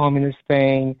a communist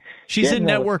thing. She's in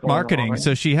network marketing,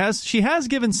 so she has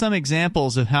given some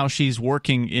examples of how she's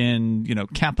working in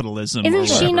capitalism. Isn't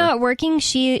she not working?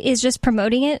 She is just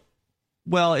promoting it.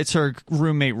 Well, it's her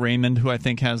roommate Raymond, who I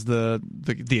think has the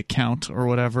account or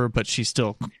whatever, but she's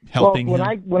still helping him.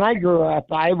 When I grew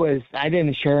up, I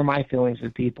didn't share my feelings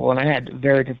with people, and I had a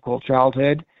very difficult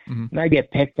childhood, and I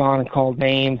get picked on and called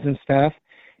names and stuff.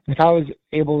 If I was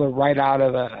able to write out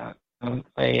of a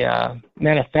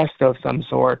manifesto of some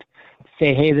sort,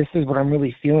 say, hey, this is what I'm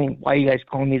really feeling. Why are you guys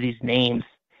calling me these names?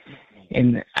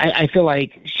 And I feel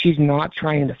like she's not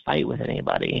trying to fight with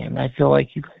anybody, and I feel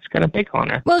like you guys going to pick on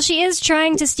her. Well, she is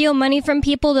trying to steal money from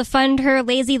people to fund her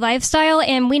lazy lifestyle,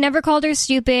 and we never called her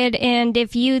stupid, and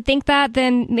if you think that,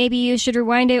 then maybe you should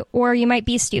rewind it, or you might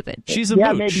be stupid. She's a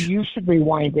mooch. Maybe you should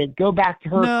rewind it. Go back to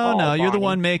her. No, you're the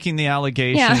one making the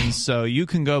allegations, so you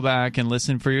can go back and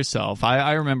listen for yourself.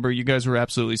 I remember you guys were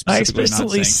absolutely specifically I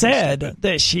explicitly said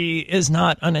that she is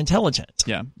not unintelligent.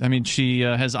 Yeah, I mean, she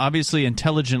has obviously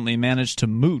intelligently managed to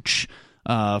mooch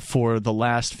for the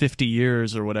last 50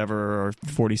 years or whatever, or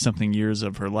 40-something years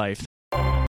of her life.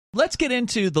 Let's get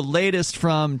into the latest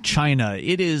from China.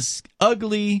 It is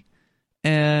ugly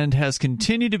and has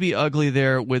continued to be ugly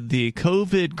there with the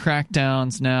COVID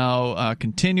crackdowns now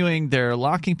continuing. They're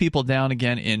locking people down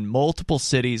again in multiple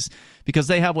cities because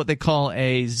they have what they call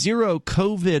a zero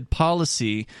COVID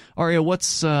policy. Aria,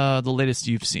 what's the latest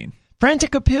you've seen?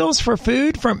 Frantic appeals for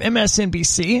food from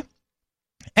MSNBC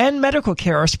and medical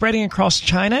care are spreading across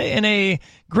China. In a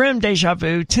grim deja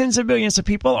vu, tens of millions of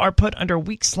people are put under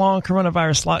weeks-long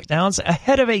coronavirus lockdowns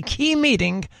ahead of a key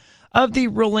meeting of the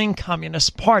ruling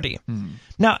Communist Party.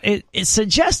 Now, it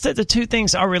suggests that the two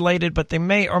things are related, but they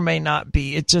may or may not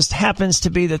be. It just happens to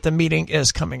be that the meeting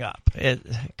is coming up. It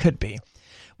could be.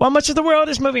 While much of the world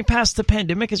is moving past the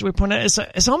pandemic, as we point out,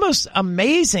 it's almost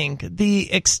amazing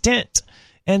the extent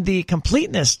and the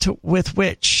completeness with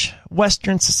which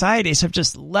Western societies have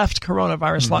just left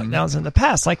coronavirus lockdowns in the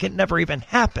past, like it never even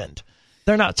happened.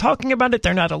 They're not talking about it.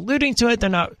 They're not alluding to it.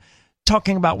 They're not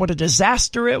talking about what a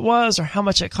disaster it was or how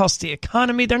much it cost the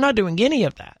economy. They're not doing any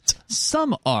of that.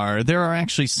 Some are. There are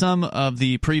actually some of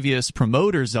the previous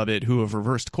promoters of it who have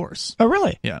reversed course. Oh,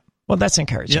 really? Yeah. Well, that's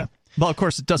encouraging. Yeah. Well, of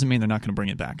course, it doesn't mean they're not going to bring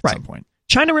it back at some point.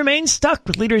 China remains stuck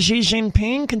with leader Xi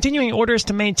Jinping continuing orders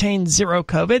to maintain zero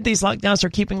COVID. These lockdowns are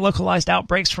keeping localized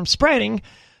outbreaks from spreading.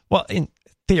 Well,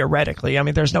 theoretically, I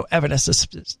mean, there's no evidence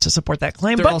to support that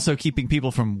claim. They're also keeping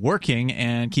people from working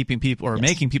and keeping people or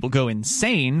making people go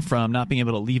insane from not being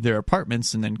able to leave their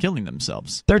apartments and then killing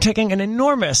themselves. They're taking an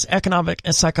enormous economic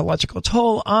and psychological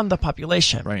toll on the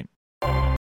population. Right.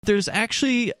 There's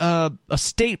actually a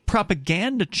state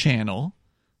propaganda channel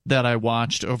that I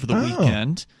watched over the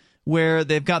weekend, where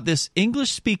they've got this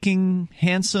English-speaking,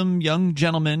 handsome young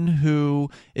gentleman who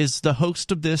is the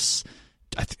host of this.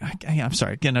 I'm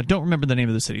sorry. Again, I don't remember the name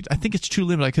of the city. I think it's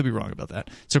Chulin, but I could be wrong about that.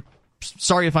 So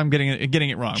sorry if I'm getting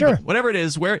it wrong. Sure. But whatever it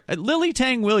is, where Lily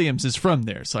Tang Williams is from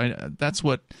there. So that's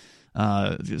what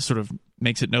sort of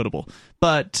makes it notable.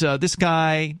 But this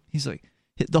guy, he's like,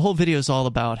 the whole video is all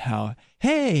about how,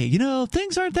 hey,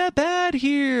 things aren't that bad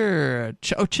here.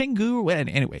 Chengdu.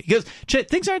 Anyway, he goes,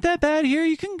 things aren't that bad here.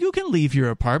 You can leave your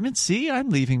apartment. See,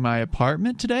 I'm leaving my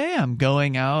apartment today. I'm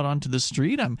going out onto the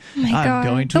street. I'm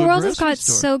going to the a world grocery has got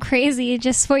store. So crazy.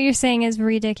 Just what you're saying is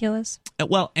ridiculous.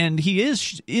 Well, and he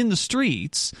is in the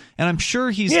streets, and I'm sure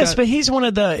he's but he's one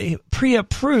of the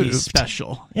pre-approved. He's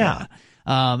special. Yeah.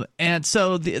 And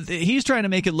so he's trying to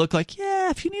make it look like,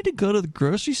 if you need to go to the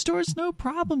grocery store, it's no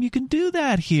problem. You can do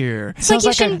that here. It's like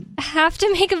you shouldn't have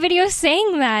to make a video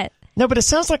saying that. No, but it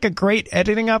sounds like a great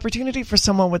editing opportunity for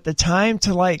someone with the time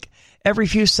to, every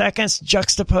few seconds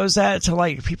juxtapose that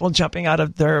to, people jumping out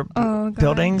of their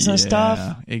buildings and stuff.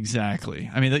 Yeah, exactly.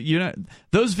 I mean,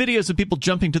 those videos of people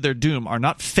jumping to their doom are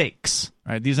not fakes,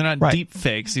 Right? These are not deep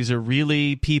fakes. These are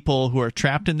really people who are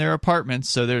trapped in their apartments,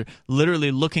 so they're literally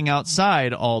looking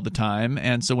outside all the time.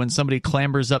 And so when somebody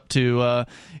clambers up to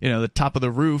the top of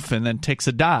the roof and then takes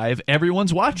a dive,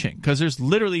 everyone's watching because there's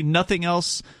literally nothing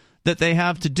else that they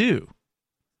have to do.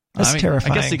 That's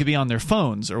terrifying. I guess they could be on their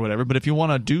phones or whatever, but if you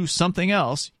want to do something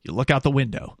else, you look out the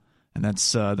window, and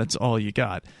that's all you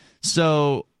got.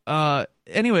 So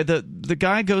anyway, the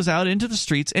guy goes out into the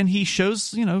streets and he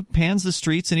shows, pans the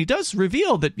streets, and he does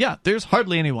reveal that, there's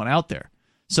hardly anyone out there.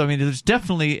 So, I mean, there's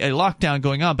definitely a lockdown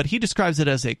going on, but he describes it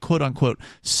as a quote-unquote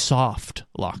soft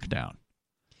lockdown.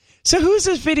 So who's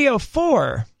this video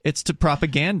for? It's to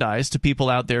propagandize to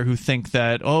people out there who think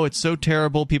that, it's so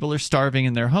terrible, people are starving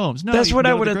in their homes. No, that's what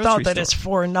I would have thought, that it's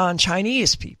for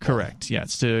non-Chinese people. Correct. Yeah,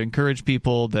 it's to encourage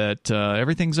people that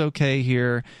everything's okay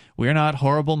here. We're not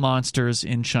horrible monsters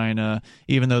in China,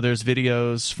 even though there's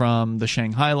videos from the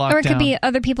Shanghai lockdown. Or it could be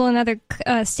other people in other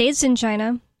states in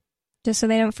China, just so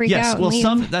they don't freak out. Yes, well,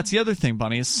 and leave. That's the other thing,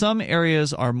 Bonnie, is some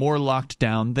areas are more locked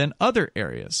down than other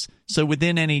areas. So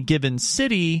within any given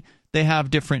city, they have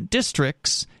different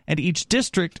districts, and each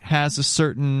district has a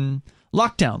certain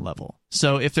lockdown level.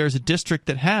 So if there's a district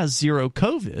that has zero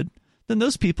COVID, then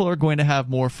those people are going to have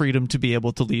more freedom to be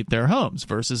able to leave their homes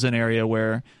versus an area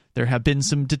where there have been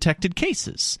some detected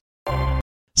cases.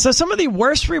 So some of the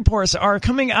worst reports are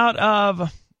coming out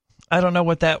of, I don't know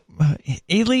what that,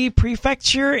 Ili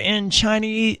Prefecture in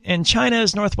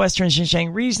China's northwestern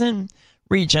Xinjiang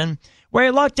region, where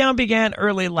a lockdown began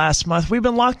early last month. We've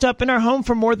been locked up in our home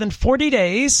for more than 40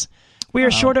 days. We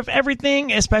are short of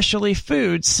everything, especially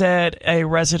food, said a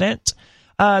resident.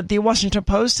 The Washington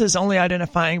Post is only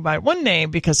identifying by one name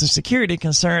because of security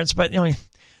concerns, but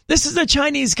this is the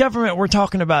Chinese government we're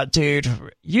talking about, dude.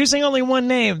 Using only one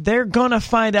name, they're going to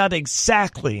find out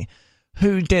exactly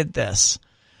who did this.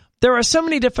 There are so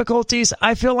many difficulties,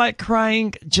 I feel like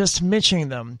crying just mentioning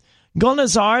them.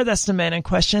 Golnazar, that's the man in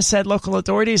question, said local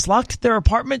authorities locked their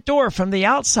apartment door from the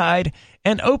outside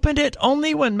and opened it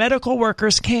only when medical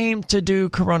workers came to do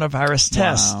coronavirus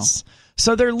tests. Wow.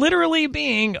 So they're literally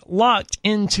being locked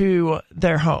into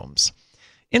their homes.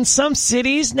 In some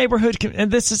cities,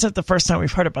 and this isn't the first time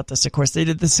we've heard about this, of course. They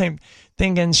did the same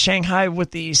thing in Shanghai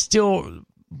with the steel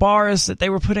bars that they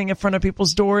were putting in front of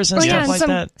people's doors and stuff like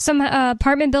that. Some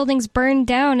apartment buildings burned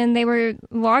down and they were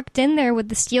locked in there with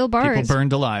the steel bars. People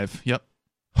burned alive. Yep.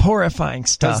 Horrifying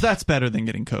stuff. Because that's better than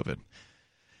getting COVID.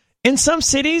 In some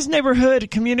cities,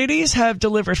 neighborhood communities have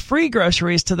delivered free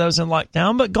groceries to those in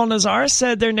lockdown, but Golnazar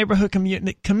said their neighborhood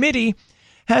committee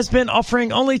has been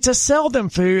offering only to sell them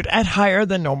food at higher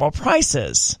than normal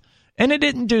prices. And it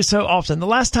didn't do so often. The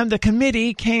last time the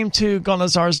committee came to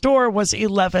Golnazar's door was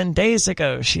 11 days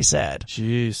ago, she said.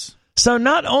 Jeez. So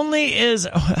not only is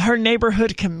her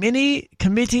neighborhood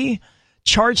committee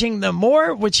charging them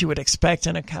more, which you would expect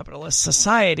in a capitalist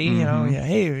society,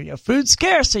 hey, food's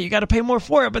scarce, so you got to pay more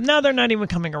for it. But now they're not even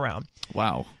coming around.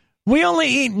 Wow. We only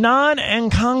eat naan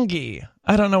and congee.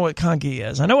 I don't know what congee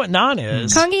is. I know what naan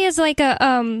is. Congee is like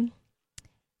a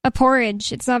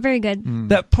porridge. It's not very good.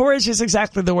 That porridge is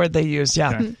exactly the word they use, yeah.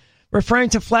 Okay.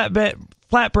 Referring to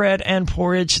flatbread and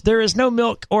porridge. There is no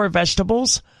milk or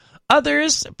vegetables.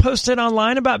 Others posted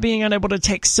online about being unable to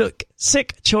take sick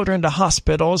children to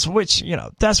hospitals, which,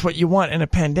 that's what you want in a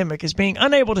pandemic, is being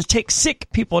unable to take sick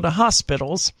people to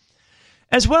hospitals,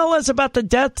 as well as about the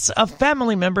deaths of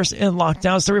family members in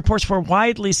lockdowns. The reports were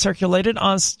widely circulated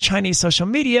on Chinese social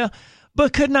media,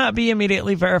 but could not be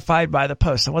immediately verified by the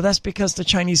Post. Well, that's because the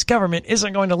Chinese government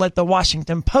isn't going to let the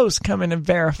Washington Post come in and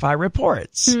verify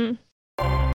reports.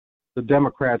 The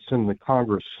Democrats in the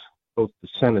Congress, both the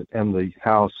Senate and the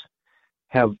House,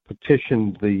 have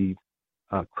petitioned the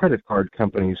credit card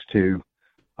companies to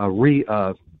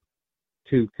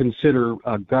consider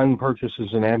gun purchases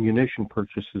and ammunition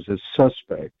purchases as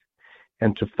suspect,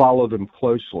 and to follow them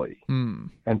closely,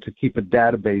 and to keep a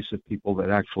database of people that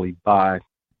actually buy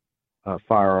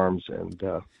firearms and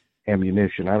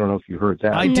ammunition. I don't know if you heard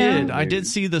that. I did. I did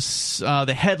see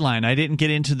the headline. I didn't get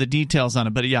into the details on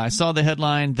it, but yeah, I saw the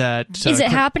headline that... is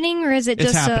it happening, or is it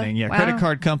just... It's happening, yeah. Wow. Credit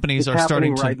card companies are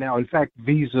starting to... right now. In fact,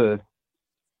 Visa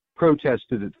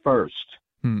protested it first.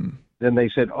 Then they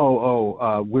said,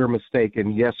 we're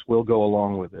mistaken. Yes, we'll go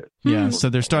along with it. Yeah, so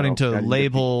they're starting to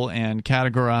label and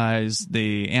categorize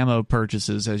the ammo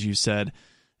purchases, as you said,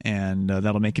 and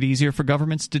that'll make it easier for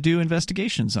governments to do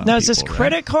investigations on now, people. Is this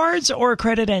credit cards or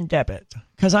credit and debit?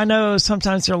 Because I know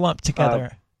sometimes they're lumped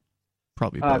together.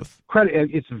 Probably both. Credit,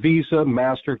 it's Visa,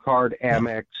 MasterCard,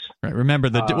 Amex. Right. Remember,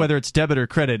 whether it's debit or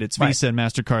credit, it's Visa and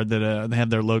MasterCard that they have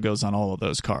their logos on all of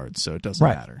those cards, so it doesn't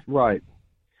matter. Right.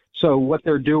 So what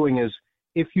they're doing is,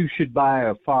 if you should buy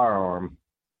a firearm,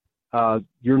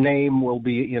 your name will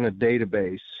be in a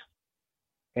database,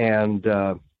 and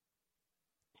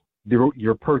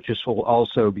your purchase will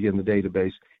also be in the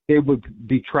database. It would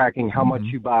be tracking how much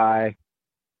you buy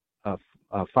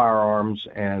firearms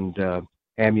and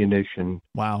ammunition.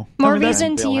 Wow. More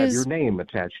reason to use your name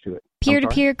attached to it.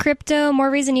 Peer-to-peer crypto, more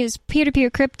reason to use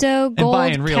peer-to-peer crypto,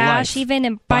 gold, cash, even,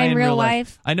 and buy in real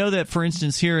life. I know that, for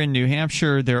instance, here in New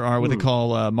Hampshire, there are what they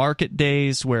call market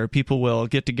days where people will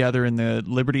get together in the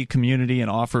Liberty community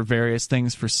and offer various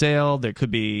things for sale. There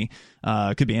could be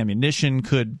ammunition,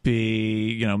 could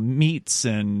be meats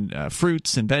and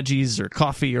fruits and veggies or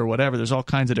coffee or whatever. There's all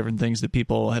kinds of different things that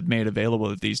people have made available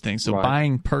with these things. So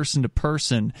buying person to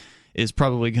person is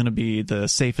probably going to be the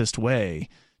safest way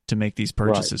to make these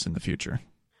purchases in the future.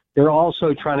 They're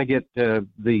also trying to get the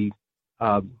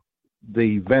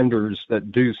vendors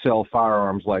that do sell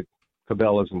firearms like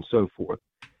Cabela's and so forth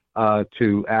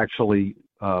to actually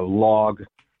log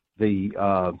the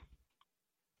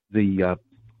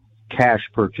cash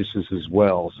purchases as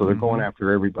well. So they're going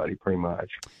after everybody pretty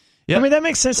much. Yep. I mean, that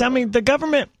makes sense. I mean, the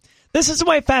government, this is the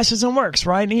way fascism works,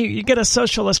 right? You get a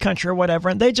socialist country or whatever,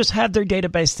 and they just have their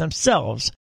database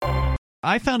themselves.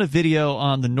 I found a video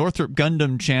on the Northrop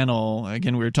Gundam channel.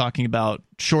 Again, we were talking about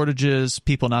shortages,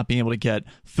 people not being able to get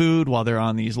food while they're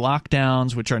on these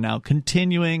lockdowns, which are now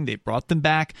continuing. They brought them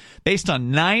back based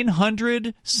on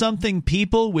 900-something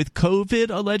people with COVID,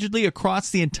 allegedly,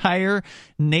 across the entire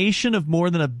nation of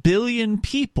more than 1 billion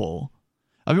people.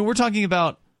 I mean, we're talking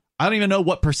about, I don't even know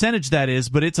what percentage that is,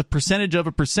 but it's a percentage of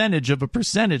a percentage of a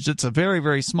percentage. It's a very,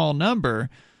 very small number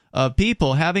of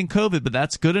people having COVID, but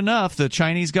that's good enough. The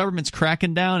Chinese government's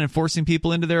cracking down and forcing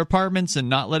people into their apartments and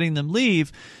not letting them leave.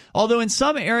 Although in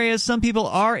some areas, some people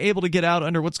are able to get out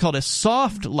under what's called a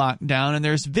soft lockdown, and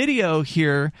there's video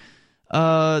here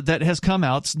that has come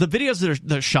out. The videos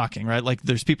they're shocking, right? Like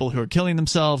there's people who are killing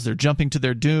themselves. They're jumping to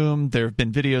their doom. There have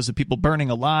been videos of people burning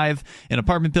alive in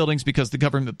apartment buildings because the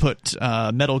government put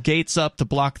metal gates up to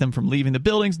block them from leaving the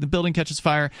buildings. The building catches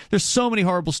fire. There's so many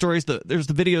horrible stories. There's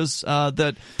the videos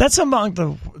that's among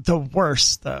the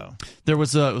worst, though. There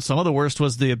was some of the worst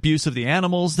was the abuse of the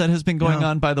animals that has been going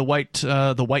on by the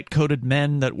white coated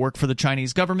men that work for the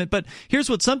Chinese government. But here's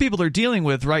what some people are dealing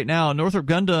with right now. Northrop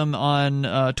Gundam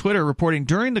on Twitter reporting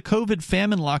during the COVID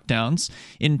famine lockdowns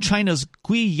in China's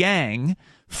Guiyang,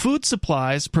 food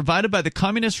supplies provided by the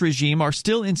communist regime are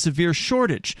still in severe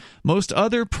shortage. Most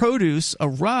other produce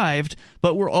arrived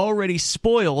but were already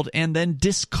spoiled and then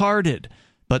discarded.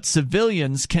 But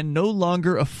civilians can no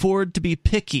longer afford to be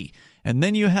picky. And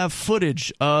then you have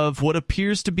footage of what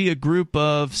appears to be a group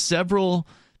of several,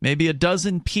 maybe a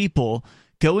dozen people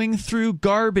going through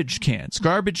garbage cans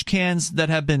that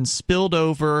have been spilled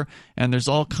over, and there's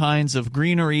all kinds of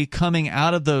greenery coming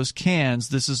out of those cans.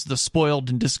 This is the spoiled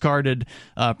and discarded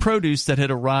produce that had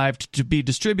arrived to be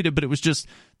distributed, but it was just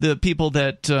the people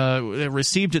that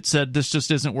received it said this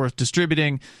just isn't worth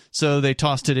distributing, so they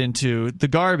tossed it into the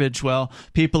garbage. Well,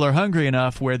 people are hungry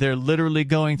enough where they're literally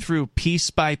going through piece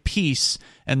by piece,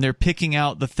 and they're picking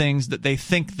out the things that they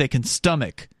think they can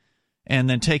stomach, and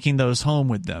then taking those home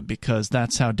with them because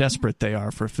that's how desperate they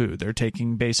are for food. They're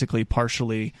taking basically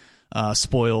partially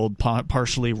spoiled,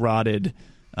 partially rotted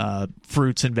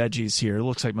fruits and veggies here. It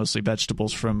looks like mostly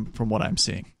vegetables from what I'm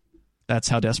seeing. That's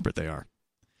how desperate they are.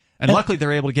 And luckily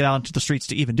they're able to get out into the streets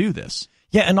to even do this.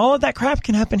 Yeah, and all of that crap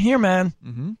can happen here, man.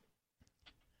 Mm-hmm.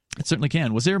 It certainly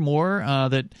can. Was there more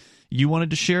that you wanted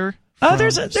to share?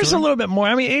 There's a little bit more.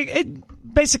 I mean, it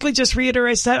basically just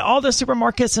reiterates that all the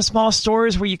supermarkets and small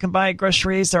stores where you can buy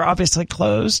groceries, they're obviously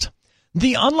closed.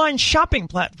 The online shopping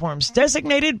platforms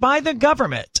designated by the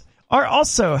government are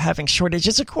also having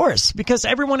shortages, of course, because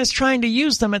everyone is trying to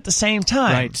use them at the same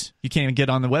time. Right. You can't even get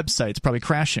on the website. It's probably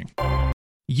crashing.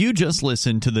 You just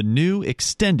listened to the new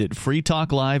extended Free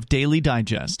Talk Live Daily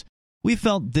Digest. We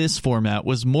felt this format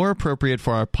was more appropriate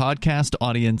for our podcast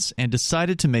audience and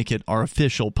decided to make it our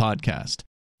official podcast.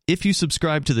 If you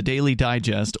subscribe to the Daily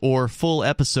Digest or full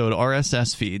episode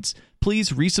RSS feeds, please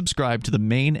resubscribe to the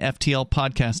main FTL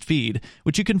podcast feed,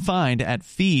 which you can find at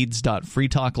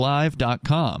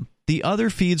feeds.freetalklive.com. The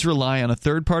other feeds rely on a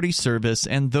third-party service,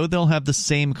 and though they'll have the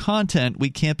same content,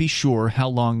 we can't be sure how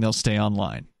long they'll stay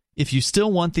online. If you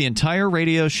still want the entire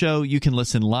radio show, you can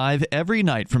listen live every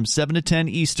night from 7 to 10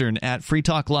 Eastern at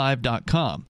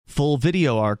freetalklive.com. Full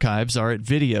video archives are at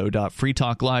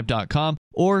video.freetalklive.com,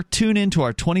 or tune in to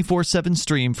our 24/7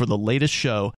 stream for the latest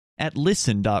show at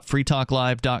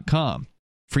listen.freetalklive.com.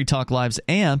 Free Talk Live's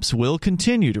amps will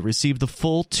continue to receive the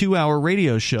full 2-hour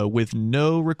radio show with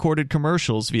no recorded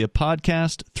commercials via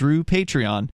podcast through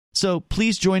Patreon, so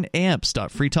please join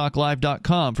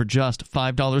amps.freetalklive.com for just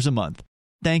 $5 a month.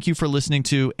 thank you for listening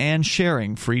to and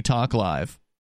sharing Free Talk Live.